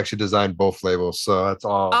because he actually designed both labels, so that's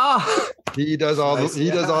all. He does all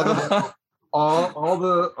the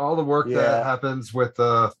work that happens with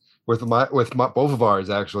both of ours.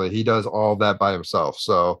 Actually, he does all that by himself.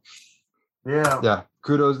 So yeah,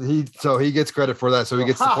 kudos. He gets credit for that. So he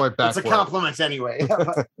gets the point back. It's a compliment anyway.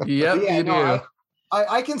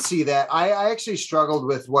 I can see that. I actually struggled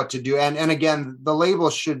with what to do, and again, the label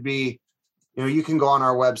should be. You can go on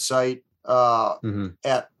our website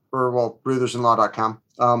at bruthersinlaw.com.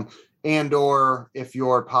 And or if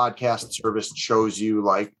your podcast service shows you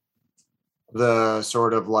like the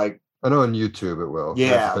sort of like, I know on YouTube it will.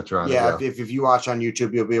 If you watch on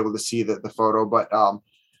YouTube, you'll be able to see the photo. But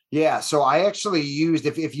so I actually used,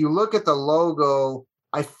 if you look at the logo,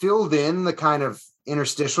 I filled in the kind of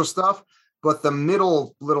interstitial stuff, but the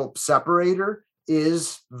middle little separator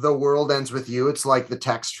is "The World Ends With You." It's like the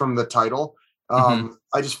text from the title. I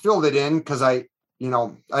just filled it in because I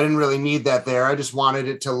didn't really need that there. I just wanted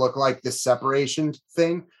it to look like this separation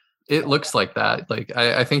thing. It looks like that. Like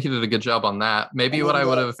I think you did a good job on that. Maybe what I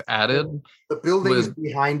would have added. The buildings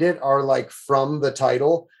behind it are like from the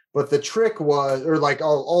title, but the trick was, or like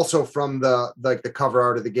also from the cover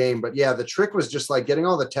art of the game. But yeah, the trick was just like getting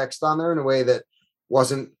all the text on there in a way that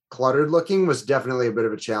wasn't cluttered looking was definitely a bit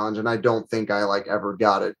of a challenge. And I don't think I like ever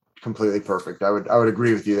got it completely perfect. I would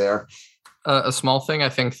agree with you there. A small thing I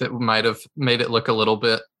think that might have made it look a little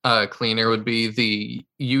bit cleaner would be the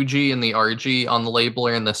UG and the RG on the label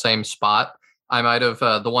are in the same spot. I might have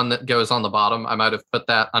the one that goes on the bottom. I might have put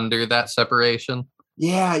that under that separation.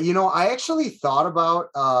 Yeah, I actually thought about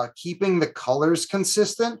keeping the colors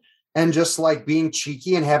consistent and just like being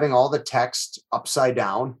cheeky and having all the text upside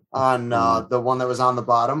down on the one that was on the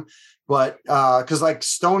bottom. But because like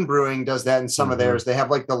Stone Brewing does that in some of theirs, they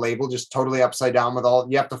have like the label just totally upside down with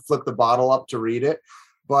you have to flip the bottle up to read it.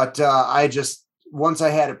 But once I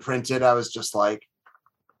had it printed, I was just like,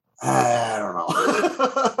 I don't know.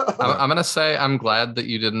 I'm going to say I'm glad that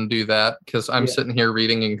you didn't do that because I'm sitting here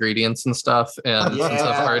reading ingredients and stuff. And since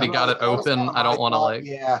I've already got it open, I don't want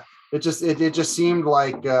to it just seemed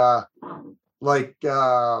like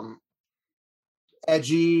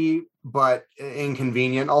edgy, but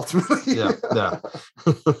inconvenient ultimately.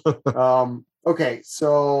 Okay,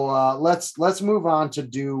 so let's move on to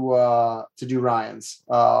do Ryan's.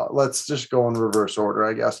 Let's just go in reverse order,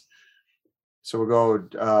 I guess. So we'll go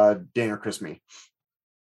Dan or Chris, me.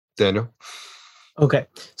 Daniel. Okay,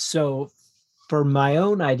 so for my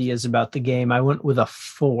own ideas about the game, I went with a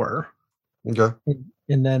 4. Okay.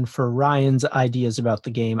 And then for Ryan's ideas about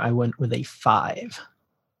the game, I went with a 5.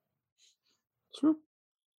 Sure.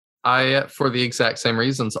 I, for the exact same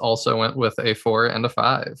reasons, also went with a 4 and a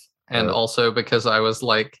 5. And also because I was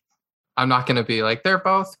like, I'm not going to be like, they're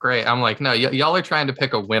both great. I'm like, no, y'all are trying to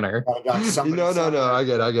pick a winner. No. I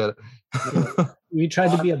get it. We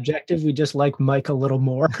tried to be objective. We just like Mike a little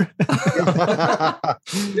more. I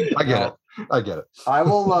get it. I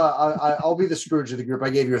will. I'll be the Scrooge of the group. I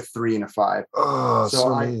gave you a 3 and a 5. Oh,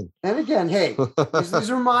 so mean. And again, hey, these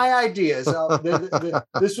are my ideas.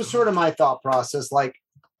 This was sort of my thought process. Like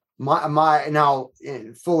my now,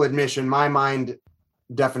 in full admission, my mind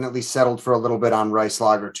definitely settled for a little bit on Rice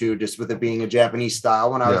Lager too, just with it being a Japanese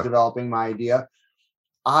style when I was developing my idea.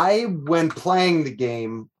 When playing the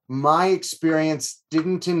game, my experience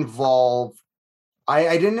didn't involve.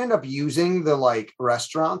 I didn't end up using the like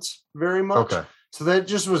restaurants very much. Okay. So that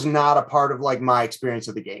just was not a part of like my experience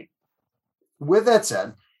of the game. With that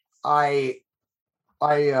said, I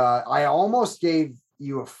almost gave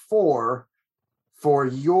you a 4 for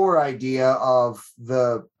your idea of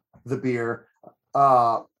the beer.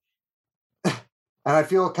 And I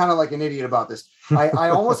feel kind of like an idiot about this. I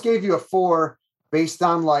almost gave you a 4 based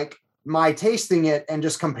on like my tasting it and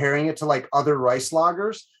just comparing it to like other rice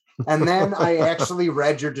lagers. And then I actually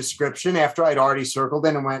read your description after I'd already circled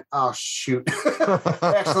in and went, oh, shoot.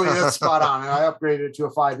 Actually, that's spot on. And I upgraded it to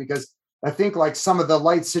a 5 because I think like some of the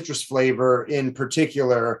light citrus flavor in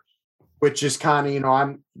particular, which is kind of,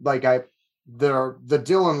 I'm like, the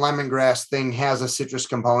dill and lemongrass thing has a citrus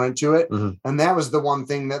component to it. Mhm. And that was the one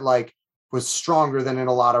thing that like was stronger than in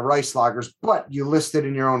a lot of rice lagers, but you listed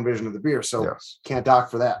in your own vision of the beer. So Yes. can't dock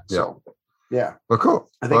for that. So yeah, Well, cool.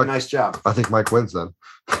 I think Well, nice job. I think Mike wins then.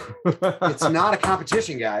 It's not a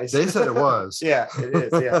competition, guys. They said it was. Yeah, it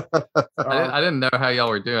is. Yeah. I didn't know how y'all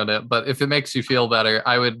were doing it, but if it makes you feel better,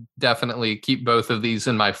 I would definitely keep both of these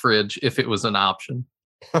in my fridge if it was an option.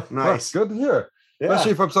 Nice. Good to hear. Yeah.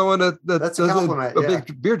 Especially from someone That's a isn't compliment, a yeah.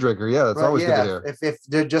 big beer drinker. Yeah, that's But always yeah, good to hear.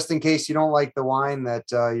 if just in case you don't like the wine that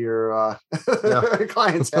your Yeah.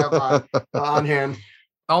 clients have on hand.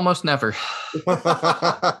 Almost never.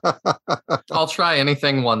 I'll try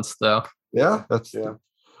anything once, though. Yeah, that's Yeah.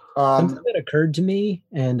 Something that occurred to me,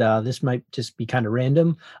 and this might just be kind of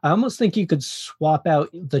random. I almost think you could swap out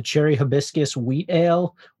the cherry hibiscus wheat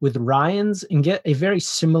ale with Ryan's and get a very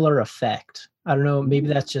similar effect. I don't know. Maybe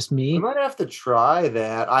that's just I me. might have to try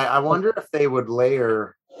that. I wonder if they would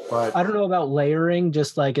layer, but I don't know about layering,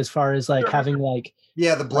 just like as far as like having like,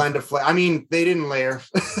 yeah, the blend of flavor. I mean, they didn't layer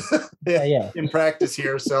yeah. in practice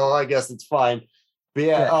here, so I guess it's fine. But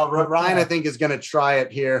yeah, Yeah. Ryan, I think is going to try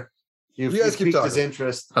it here. You guys keep piqued his talking.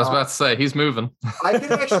 interest. I was about to say he's moving. I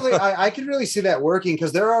can actually, I can really see that working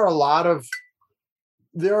because there are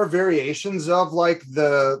variations of like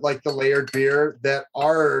the layered beer that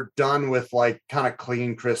are done with like kind of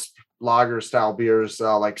clean, crisp lager style beers.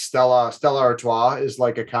 Like Stella Artois is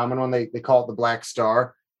like a common one. They call it the Black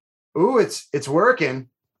Star. Ooh, it's working.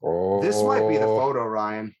 oh, This might be the photo,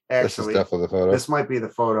 Ryan. This is Actually, definitely the photo. this might be the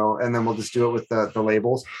photo, and then we'll just do it with the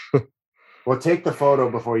labels. We'll take the photo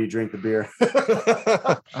before you drink the beer.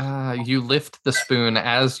 You lift the spoon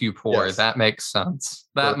as you pour. Yes. That makes sense.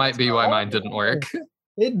 That might be why mine didn't work.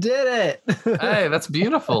 It did it. Hey, that's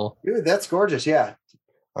beautiful. Dude, that's gorgeous. Yeah.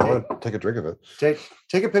 I want to take a drink of it.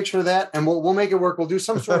 Take a picture of that and we'll make it work. We'll do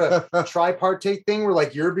some sort of tripartite thing where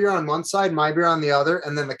like your beer on one side, my beer on the other,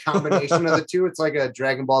 and then the combination of the two. It's like a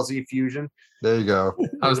Dragon Ball Z fusion. There you go.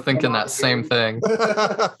 I was thinking that same thing.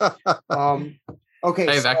 Okay.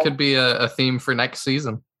 Hey, so, that could be a theme for next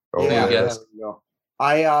season. Oh, yeah, yeah. there we go.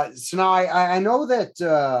 So now I know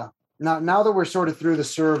that now that we're sort of through the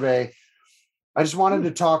survey, I just wanted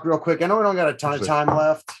to talk real quick. I know we don't got a ton of time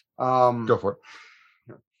left. Go for it.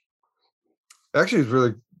 Actually, it's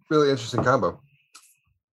really, really interesting combo.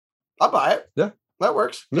 I'll buy it. Yeah. That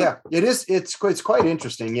works. Yeah. Yeah, it is. It's quite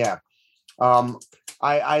interesting. Yeah. I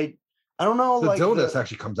don't know. The like dilliness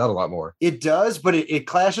actually comes out a lot more. it does, but it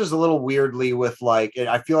clashes a little weirdly with like,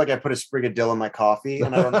 I feel like I put a sprig of dill in my coffee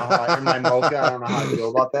and I don't know how in my mocha. I don't know how I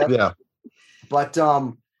feel about that. Yeah. But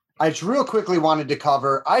I just real quickly wanted to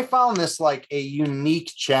cover, I found this like a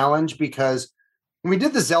unique challenge because when we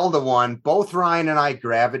did the Zelda one, both Ryan and I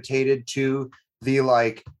gravitated to the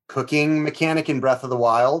like cooking mechanic in Breath of the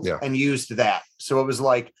Wild and used that. So it was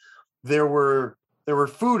like there were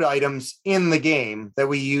food items in the game that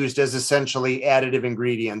we used as essentially additive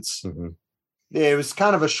ingredients. Mm-hmm. It was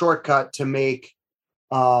kind of a shortcut to make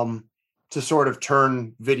to sort of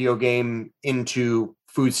turn video game into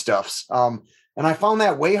foodstuffs. And I found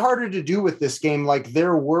that way harder to do with this game. Like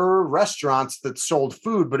there were restaurants that sold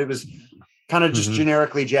food, but it was kind of just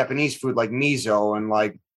generically Japanese food like miso and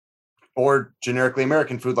like, or generically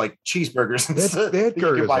American food like cheeseburgers and stuff. They had You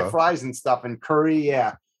curry could as buy well. fries and stuff and curry.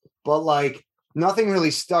 Yeah. But like nothing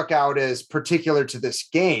really stuck out as particular to this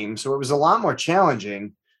game. So it was a lot more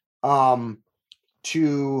challenging to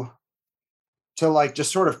like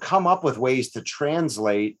just sort of come up with ways to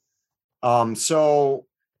translate. So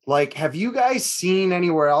like, have you guys seen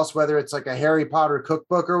anywhere else, whether it's like a Harry Potter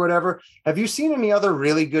cookbook or whatever, have you seen any other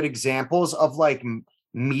really good examples of like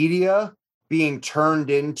media being turned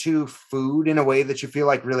into food in a way that you feel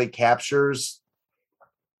like really captures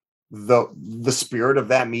the spirit of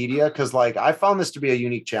that media? Because like I found this to be a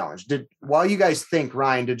unique challenge. While you guys think,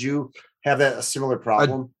 Ryan, did you have a similar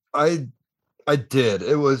problem? I did.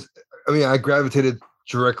 It was, I mean, I gravitated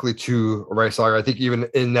directly to a rice lager. I think even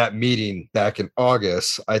in that meeting back in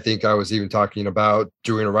August, I think I was even talking about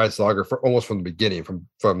doing a rice lager for almost from the beginning,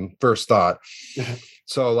 from first thought.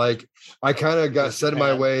 So like I kind of got set in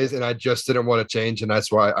my ways and I just didn't want to change. And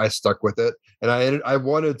that's why I stuck with it. And I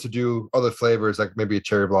wanted to do other flavors, like maybe a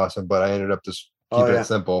cherry blossom, but I ended up just keeping it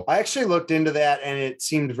simple. I actually looked into that and it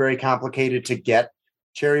seemed very complicated to get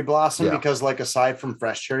cherry blossom because like aside from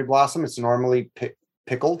fresh cherry blossom, it's normally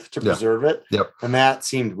pickled to preserve it. Yep. And that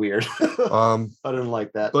seemed weird. I didn't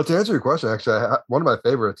like that. But to answer your question, actually, one of my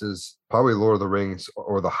favorites is probably Lord of the Rings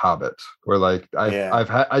or The Hobbit, where like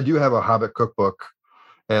I do have a Hobbit cookbook.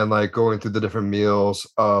 and like going through the different meals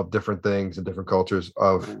of different things and different cultures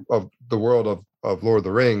of the world of Lord of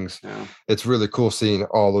the Rings. Yeah. It's really cool seeing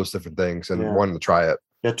all those different things and wanting to try it.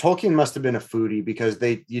 Yeah, Tolkien must have been a foodie because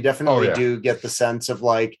you definitely do get the sense of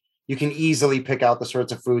like you can easily pick out the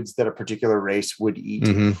sorts of foods that a particular race would eat.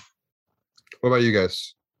 Mm-hmm. What about you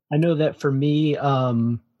guys? I know that for me,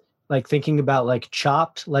 like thinking about like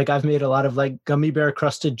Chopped, like I've made a lot of like gummy bear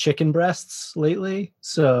crusted chicken breasts lately.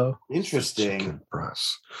 So interesting. Chicken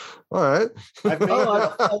breasts. All right. I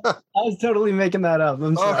was totally making that up.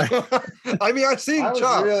 I'm sorry. I mean, I've seen I was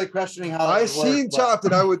Chopped. really questioning how I've seen Chopped,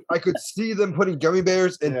 and I could see them putting gummy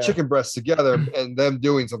bears and chicken breasts together and them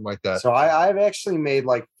doing something like that. So I've actually made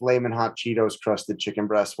like Flamin' Hot Cheetos crusted chicken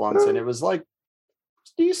breast once, and it was like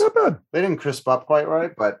decent. Not bad. They didn't crisp up quite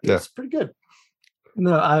right, but it's pretty good.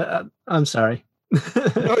 No, I'm sorry.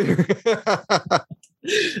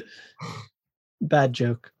 Bad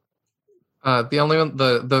joke. The only one,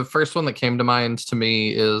 the first one that came to mind to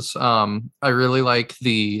me is I really like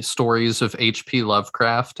the stories of H.P.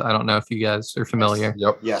 Lovecraft. I don't know if you guys are familiar.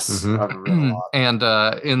 Yep. Yes. Mm-hmm. I've read a lot. And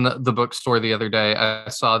in the bookstore the other day, I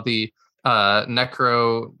saw the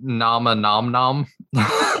Necro Nama Nom Nom.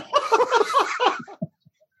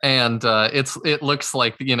 And it looks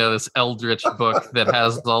like, this eldritch book that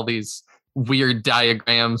has all these weird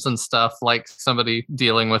diagrams and stuff, like somebody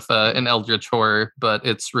dealing with an eldritch horror, but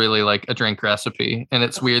it's really like a drink recipe. And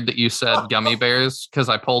it's weird that you said gummy bears, because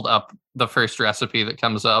I pulled up the first recipe that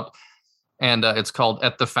comes up, and it's called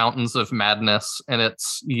At the Fountains of Madness, and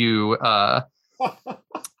it's you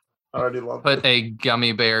I already love put a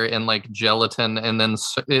gummy bear in like gelatin, and then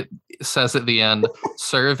it says at the end,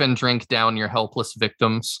 serve and drink down your helpless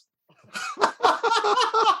victims.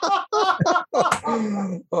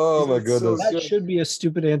 Oh my goodness. That should be a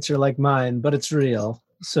stupid answer like mine, but it's real.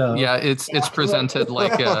 So yeah, it's presented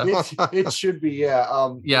like it should be.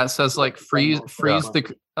 It says like freeze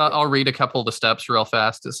the I'll read a couple of the steps real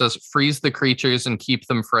fast. It says freeze the creatures and keep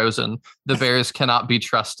them frozen. The bears cannot be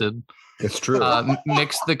trusted. It's true.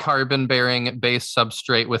 Mix the carbon-bearing base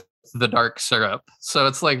substrate with the dark syrup. So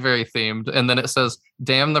it's like very themed. And then it says,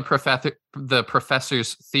 damn the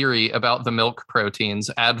professor's theory about the milk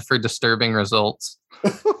proteins. Add for disturbing results.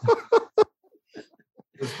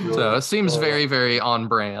 So it seems very, very on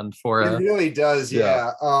brand for it really does.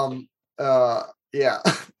 Yeah. Yeah.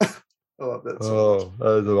 I love that. So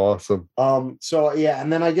that is awesome. So yeah,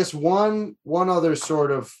 and then I guess one other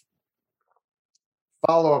sort of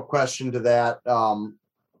follow-up question to that.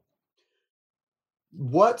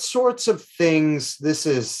 What sorts of things, this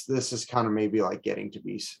is kind of maybe like getting to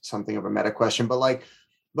be something of a meta question, but like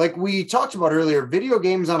we talked about earlier, video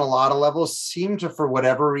games on a lot of levels seem to, for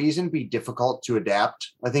whatever reason, be difficult to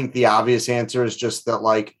adapt. I think the obvious answer is just that,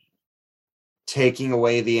 like, taking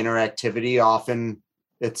away the interactivity, often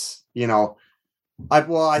it's,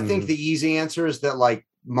 I think the easy answer is that, like,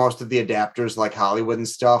 most of the adapters, like Hollywood and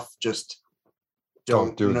stuff, just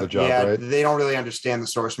don't do the job right. They don't really understand the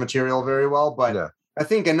source material very well. But I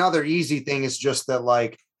think another easy thing is just that,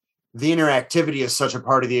 like, the interactivity is such a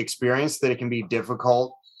part of the experience that it can be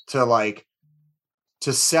difficult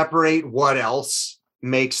to separate what else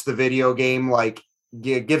makes the video game, like,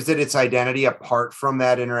 gives it its identity apart from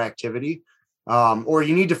that interactivity. Or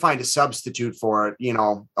you need to find a substitute for it,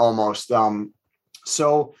 almost.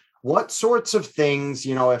 So what sorts of things,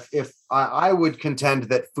 if I would contend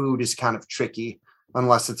that food is kind of tricky,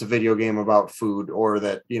 unless it's a video game about food, or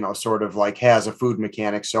that, sort of like has a food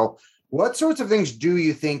mechanic. So what sorts of things do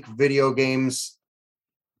you think video games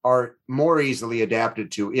are more easily adapted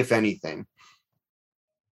to, if anything?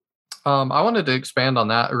 I wanted to expand on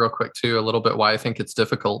that real quick too, a little bit, why I think it's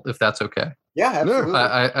difficult, if that's okay. Yeah, absolutely.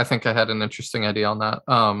 I think I had an interesting idea on that.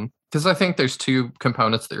 Because I think there's two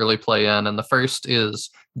components that really play in, and the first is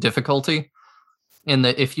difficulty. In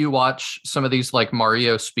that, if you watch some of these like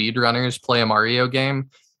Mario speedrunners play a Mario game,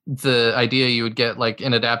 the idea you would get, like,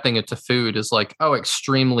 in adapting it to food is like, oh,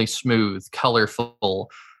 extremely smooth,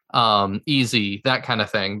 colorful, easy, that kind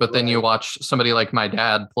of thing. But then you watch somebody like my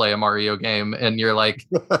dad play a Mario game, and you're like,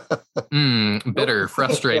 bitter,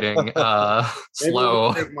 frustrating,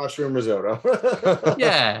 slow. Maybe mushroom risotto.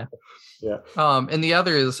 Yeah. And the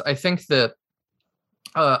other is, I think that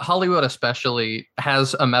Hollywood especially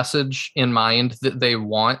has a message in mind that they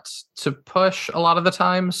want to push a lot of the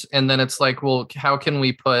times. And then it's like, well, how can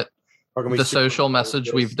we put the social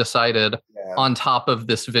message we've decided on top of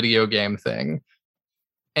this video game thing?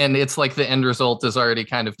 And it's like the end result is already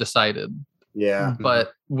kind of decided. Yeah.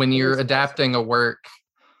 But when you're adapting a work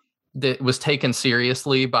that was taken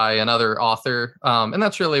seriously by another author, and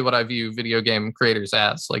that's really what I view video game creators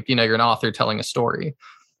as, like, you're an author telling a story.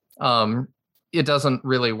 it doesn't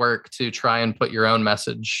really work to try and put your own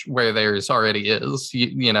message where theirs already is.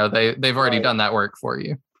 You know, they've already done that work for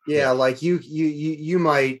you. Yeah, like you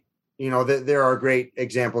might, you know, there are great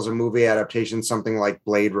examples of movie adaptations, something like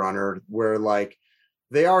Blade Runner, where like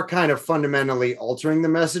they are kind of fundamentally altering the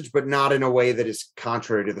message, but not in a way that is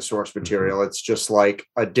contrary to the source material. It's just like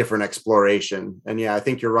a different exploration. And yeah, I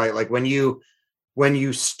think you're right. Like when you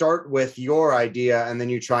start with your idea and then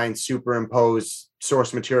you try and superimpose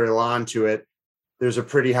source material onto it, there's a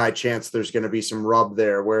pretty high chance there's going to be some rub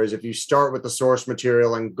there. Whereas if you start with the source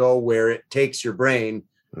material and go where it takes your brain,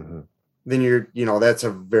 then that's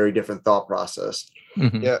a very different thought process.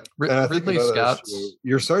 Yeah. And I think Ridley Scott,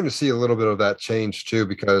 you're starting to see a little bit of that change too,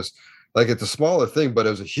 because like it's a smaller thing, but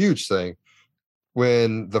it was a huge thing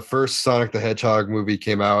when the first Sonic the Hedgehog movie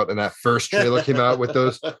came out and that first trailer came out with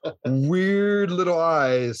those weird little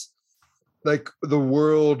eyes. Like the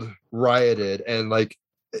world rioted, and like,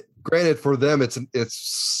 granted for them, it's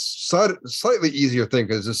slightly easier thing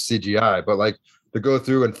because it's CGI, but like to go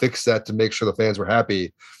through and fix that to make sure the fans were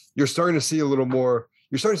happy, you're starting to see a little more.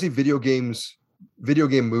 You're starting to see video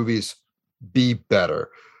game movies be better.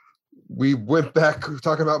 We went back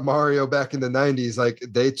talking about Mario back in the 90s. Like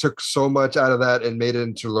they took so much out of that and made it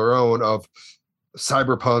into their own of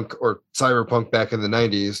cyberpunk back in the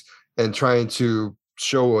 90s and trying to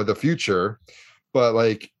show the future. But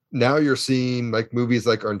like now you're seeing like movies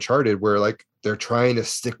like Uncharted where like they're trying to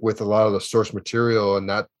stick with a lot of the source material and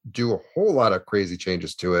not do a whole lot of crazy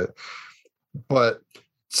changes to it, but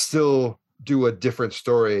still do a different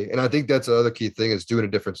story. And I think that's the other key thing is doing a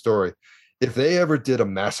different story. If they ever did a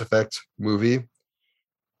Mass Effect movie,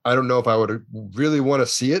 I don't know if I would really want to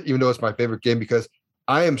see it, even though it's my favorite game, because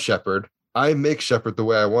I am Shepard. I make Shepard the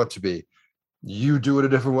way I want to be. You do it a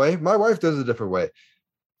different way. My wife does it a different way.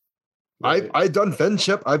 I've done Fen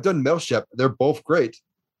Shep. I've done Mel Shep. They're both great.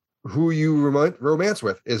 Who you romance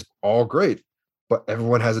with is all great, but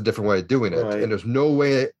everyone has a different way of doing it. Right. And there's no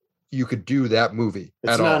way you could do that movie.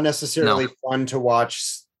 It's not necessarily fun to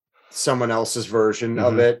watch someone else's version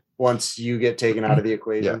of it once you get taken out of the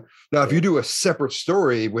equation. Yeah. Now, if you do a separate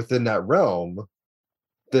story within that realm,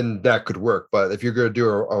 then that could work. But if you're going to do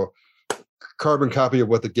a carbon copy of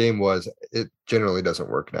what the game was, it generally doesn't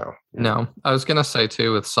work now. No, I was going to say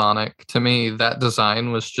too with Sonic, to me, that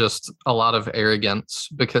design was just a lot of arrogance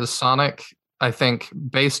because Sonic, I think,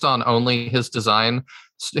 based on only his design,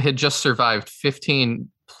 had just survived 15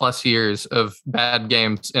 plus years of bad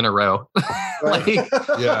games in a row. Like,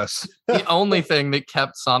 yes. The only thing that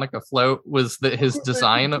kept Sonic afloat was that his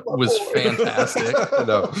design was fantastic.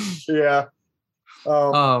 No. Yeah.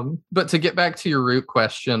 But to get back to your root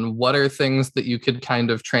question, what are things that you could kind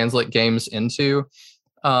of translate games into?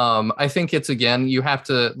 I think it's, again, you have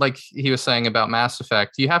to, like he was saying about Mass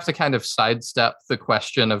Effect, you have to kind of sidestep the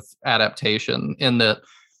question of adaptation in that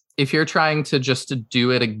if you're trying to just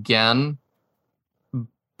do it again,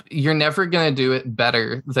 you're never going to do it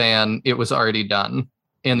better than it was already done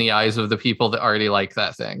in the eyes of the people that already like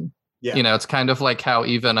that thing. Yeah. You know, it's kind of like how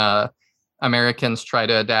even Americans try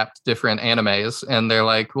to adapt different animes and they're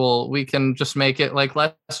like, well, we can just make it like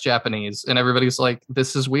less Japanese. And everybody's like,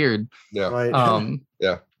 this is weird. Yeah. Right.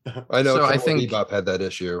 Yeah. I know. So I think Bebop had that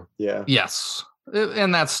issue. Yeah. Yes.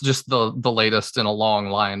 And that's just the latest in a long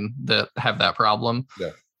line that have that problem. Yeah.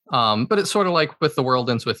 But it's sort of like with The World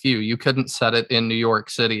Ends With You. You couldn't set it in New York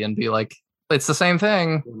City and be like, it's the same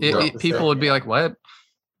thing. People would be like, what?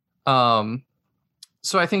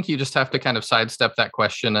 So I think you just have to kind of sidestep that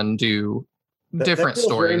question and do different that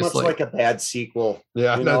stories. Very much like a bad sequel.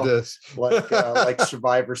 Yeah, not this. like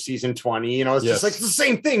Survivor season 20. It's just like the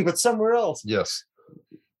same thing, but somewhere else. Yes.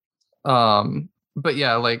 But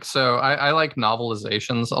yeah, like, so I like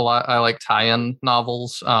novelizations a lot. I like tie-in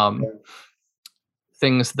novels.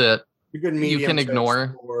 Things that you can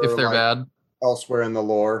ignore if they're bad elsewhere in the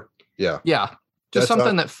lore. Yeah. Yeah. Just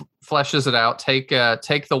something that fleshes it out. Take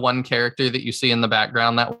the one character that you see in the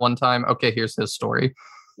background that one time. Okay, here's his story.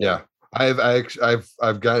 Yeah. I've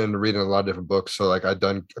gotten into reading a lot of different books. So like I've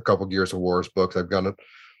done a couple Gears of War's books. I've done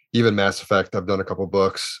even Mass Effect. I've done a couple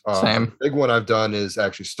books. Same. The big one I've done is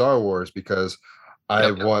actually Star Wars because I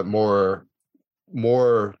want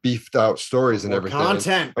more beefed out stories and everything.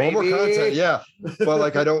 Content, baby. More content, yeah. But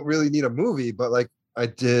like I don't really need a movie, but like I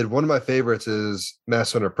did, one of my favorites is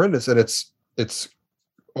Master and Apprentice, and it's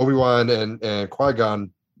Obi-Wan and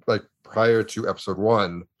Qui-Gon like prior to episode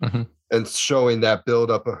 1 and showing that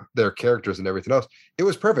build up of their characters and everything else. It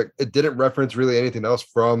was perfect. It didn't reference really anything else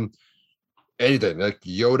from anything. Like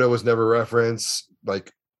Yoda was never referenced,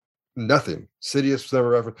 like nothing. Sidious was never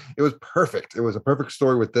referenced. It was perfect. It was a perfect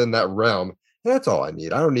story within that realm. And that's all I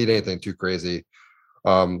need. I don't need anything too crazy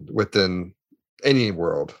within any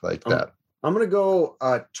world like that. I'm going to go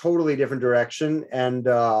a totally different direction. And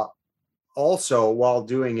also, while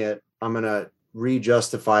doing it, I'm going to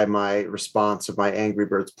re-justify my response of my Angry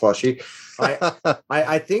Birds plushie.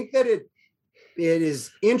 I think that it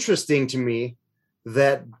is interesting to me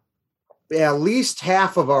that at least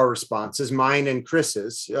half of our responses, mine and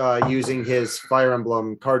Chris's, using his Fire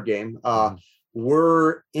Emblem card game,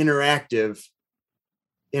 were interactive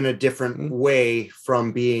in a different way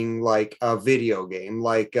from being like a video game.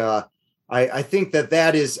 Like, I think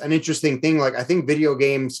that is an interesting thing. Like, I think video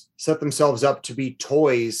games set themselves up to be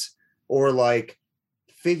toys or like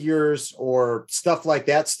figures or stuff like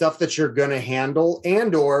that, stuff that you're going to handle,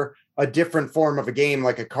 and or a different form of a game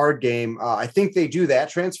like a card game. I think they do that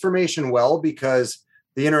transformation well because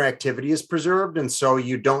the interactivity is preserved. And so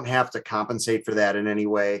you don't have to compensate for that in any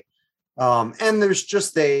way. And there's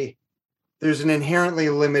just there's an inherently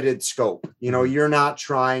limited scope. You know, you're not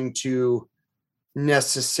trying to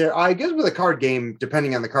necessarily, I guess with a card game,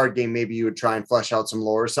 depending on the card game, maybe you would try and flesh out some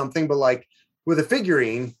lore or something, but like with a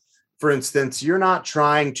figurine, for instance, you're not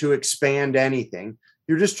trying to expand anything.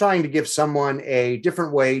 You're just trying to give someone a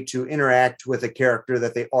different way to interact with a character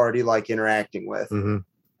that they already like interacting with.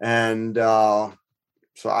 And so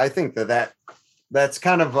I think that's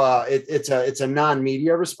kind of it's a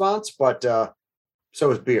non-media response, but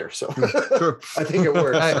so is beer. So I think it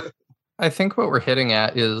works. I think what we're hitting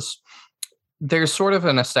at is there's sort of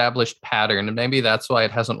an established pattern, and maybe that's why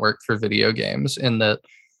it hasn't worked for video games, in that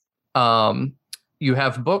you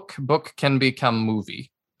have book can become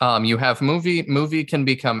movie. You have movie can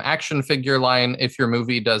become action figure line. If your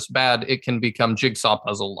movie does bad, it can become jigsaw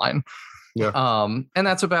puzzle line. Yeah. And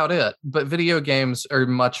that's about it. But video games are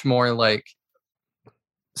much more like,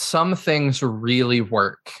 some things really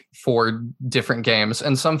work for different games,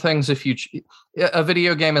 and some things, a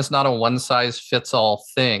video game is not a one size fits all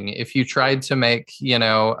thing. If you tried to make,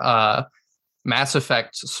 Mass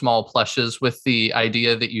Effect small plushes with the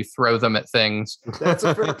idea that you throw them at things,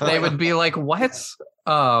 they would be like, what?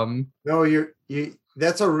 No,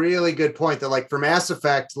 that's a really good point. That like for Mass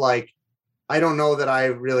Effect, like, I don't know that I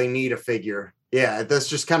really need a figure. Yeah, that's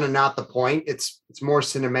just kind of not the point. It's more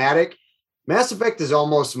cinematic. Mass Effect is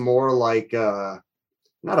almost more like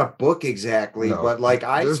not a book exactly, but like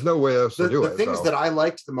there's no way else to do it. The things that I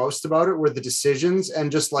liked the most about it were the decisions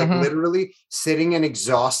and just like literally sitting in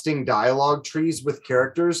exhausting dialogue trees with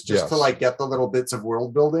characters just to like get the little bits of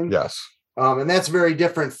world building. Yes. And that's very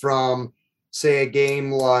different from, say, a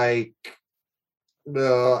game like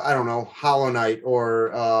I don't know, Hollow Knight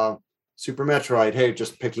or Super Metroid. Hey,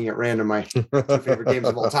 just picking at random, my two favorite games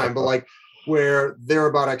of all time, but like where they're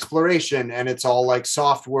about exploration and it's all like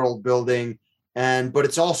soft world building, but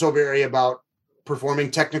it's also very about performing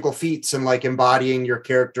technical feats and like embodying your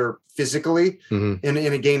character physically in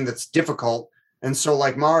a game that's difficult. And so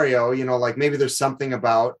like Mario, like maybe there's something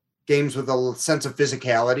about games with a sense of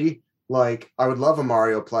physicality. Like I would love a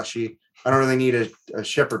Mario plushie. I don't really need a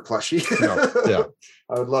Shepherd plushie. No, yeah.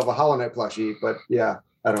 I would love a Hollow Knight plushie, but yeah,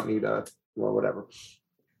 I don't need whatever.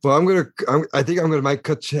 Well, I think I'm gonna might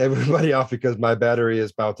cut everybody off because my battery is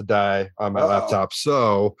about to die on my laptop.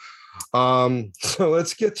 So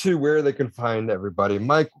let's get to where they can find everybody.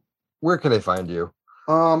 Mike, where can they find you?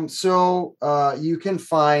 So you can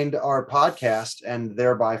find our podcast and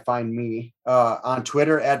thereby find me on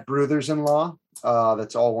Twitter at Bruthersinlaw.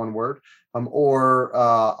 That's all one word. Or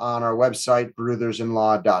on our website,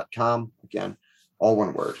 bruthersinlaw.com. Again, all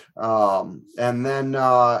one word. And then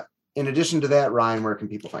in addition to that, Ryan, where can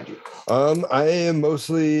people find you? I am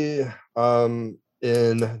mostly in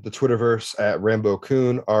the Twitterverse at Rambo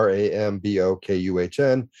Coon,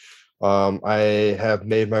 RAMBOKUHN. I have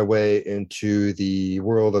made my way into the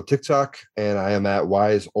world of TikTok, and I am at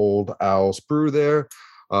Wise Old Owls Brew there.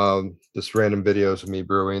 Just random videos of me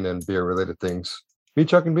brewing and beer related things. Me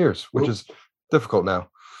chucking beers, which is difficult now.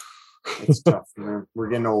 It's tough, man. We're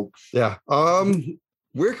getting old. Yeah.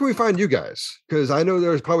 Where can we find you guys? Because I know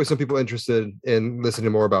there's probably some people interested in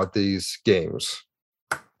listening more about these games.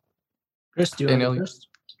 Chris, do you want to go first?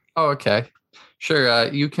 Oh, okay. Sure.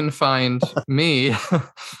 You can find me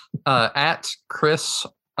at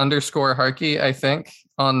Chris_Harkey, I think,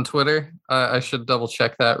 on Twitter. I should double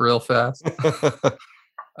check that real fast.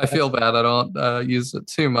 I feel bad. I don't use it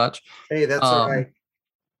too much. Hey, that's all right.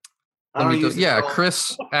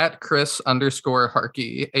 Chris at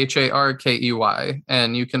Chris_Harkey, HARKEY,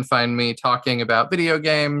 and you can find me talking about video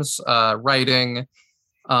games, writing,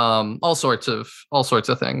 all sorts of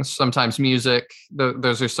things. Sometimes music.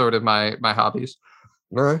 Those are sort of my hobbies.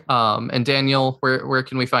 All right. And Daniel, where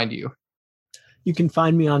can we find you? You can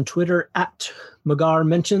find me on Twitter at Magar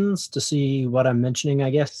Mentions to see what I'm mentioning, I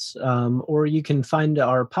guess. Or you can find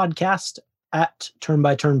our podcast at Turn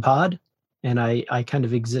by Turn Pod, and I kind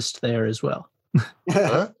of exist there as well.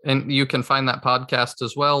 And you can find that podcast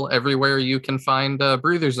as well everywhere you can find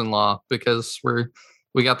Brothers-in-Law, because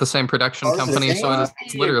we got the same production company, so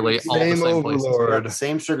it's literally all the same places. The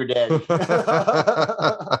same sugar daddy.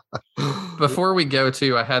 Before we go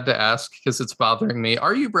to, I had to ask because it's bothering me.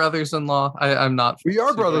 Are you brothers-in-law? I'm not. We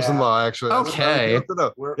are brothers-in-law, actually. Okay.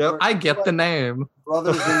 I get the name.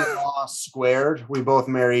 Brothers-in-law squared. We both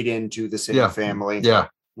married into the same family. Yeah.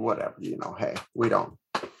 Whatever, hey, we don't.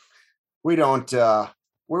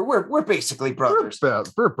 We're basically brothers.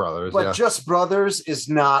 We're brothers, but just brothers is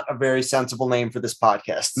not a very sensible name for this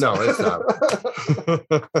podcast. No, it's not.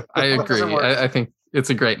 I agree. I think it's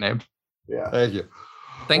a great name. Yeah. Thank you.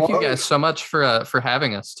 Thank you guys so much for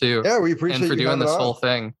having us too. Yeah, we appreciate and for you doing this whole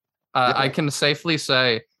thing. I can safely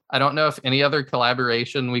say I don't know if any other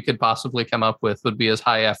collaboration we could possibly come up with would be as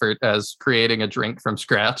high effort as creating a drink from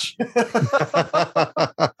scratch.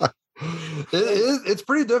 It's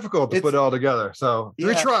pretty difficult to put it all together. So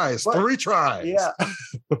three tries. Yeah.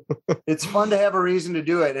 It's fun to have a reason to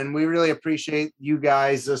do it. And we really appreciate you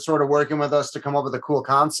guys sort of working with us to come up with a cool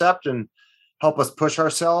concept and help us push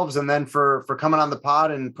ourselves. And then for coming on the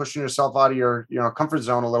pod and pushing yourself out of your comfort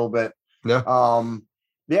zone a little bit.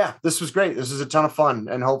 Yeah. This was great. This is a ton of fun.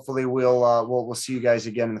 And hopefully we'll see you guys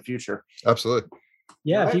again in the future. Absolutely.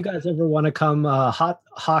 Yeah, if you guys ever want to come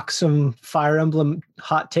hawk some Fire Emblem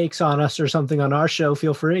hot takes on us or something on our show,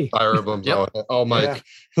 feel free. Fire Emblem's all Mike.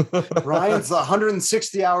 Yeah. Ryan's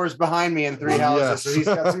 160 hours behind me in 3 houses, so he's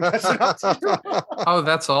got some catching up to do. Oh,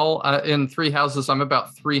 that's all. In 3 houses, I'm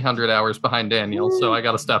about 300 hours behind Daniel, so I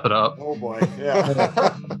got to step it up. Oh boy,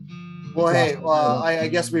 yeah. Well, hey, I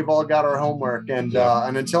guess we've all got our homework, and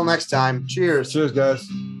until next time, cheers. Cheers, guys.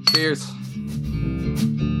 Cheers.